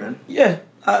up here, man. Yeah,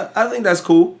 I think that's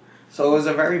cool. So it was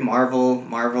a very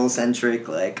Marvel centric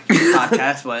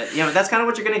podcast, but that's kind of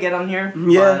what you're gonna get on here.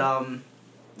 Yeah. But,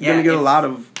 you're gonna get a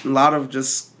lot of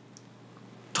just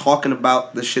talking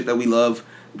about the shit that we love,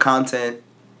 content.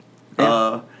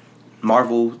 Yeah.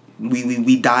 Marvel.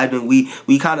 We dived and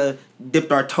we kind of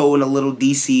dipped our toe in a little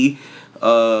DC.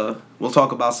 We'll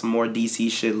talk about some more DC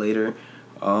shit later.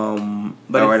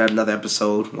 But or at another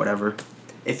episode, whatever.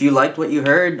 If you liked what you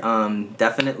heard,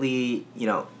 definitely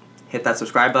hit that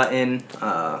subscribe button.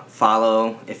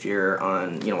 Follow if you're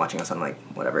on watching us on like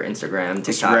whatever Instagram,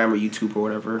 TikTok, or YouTube or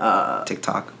whatever.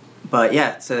 TikTok. But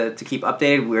yeah, to keep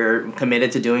updated, we're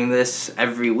committed to doing this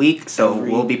every week. So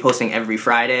we'll be posting every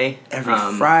Friday.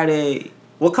 Friday.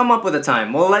 We'll come up with a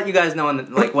time. We'll let you guys know on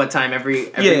what time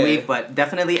every week. But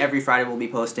definitely every Friday we'll be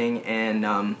posting.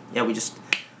 And we just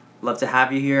love to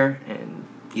have you here. And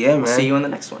we'll see you on the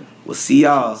next one. We'll see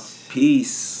y'all.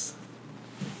 Peace.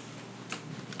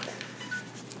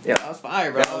 Yeah, that was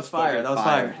fire, bro. That was fire,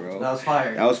 bro. That was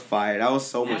fire. That was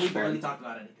so much fun. We barely talked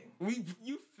about anything.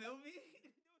 You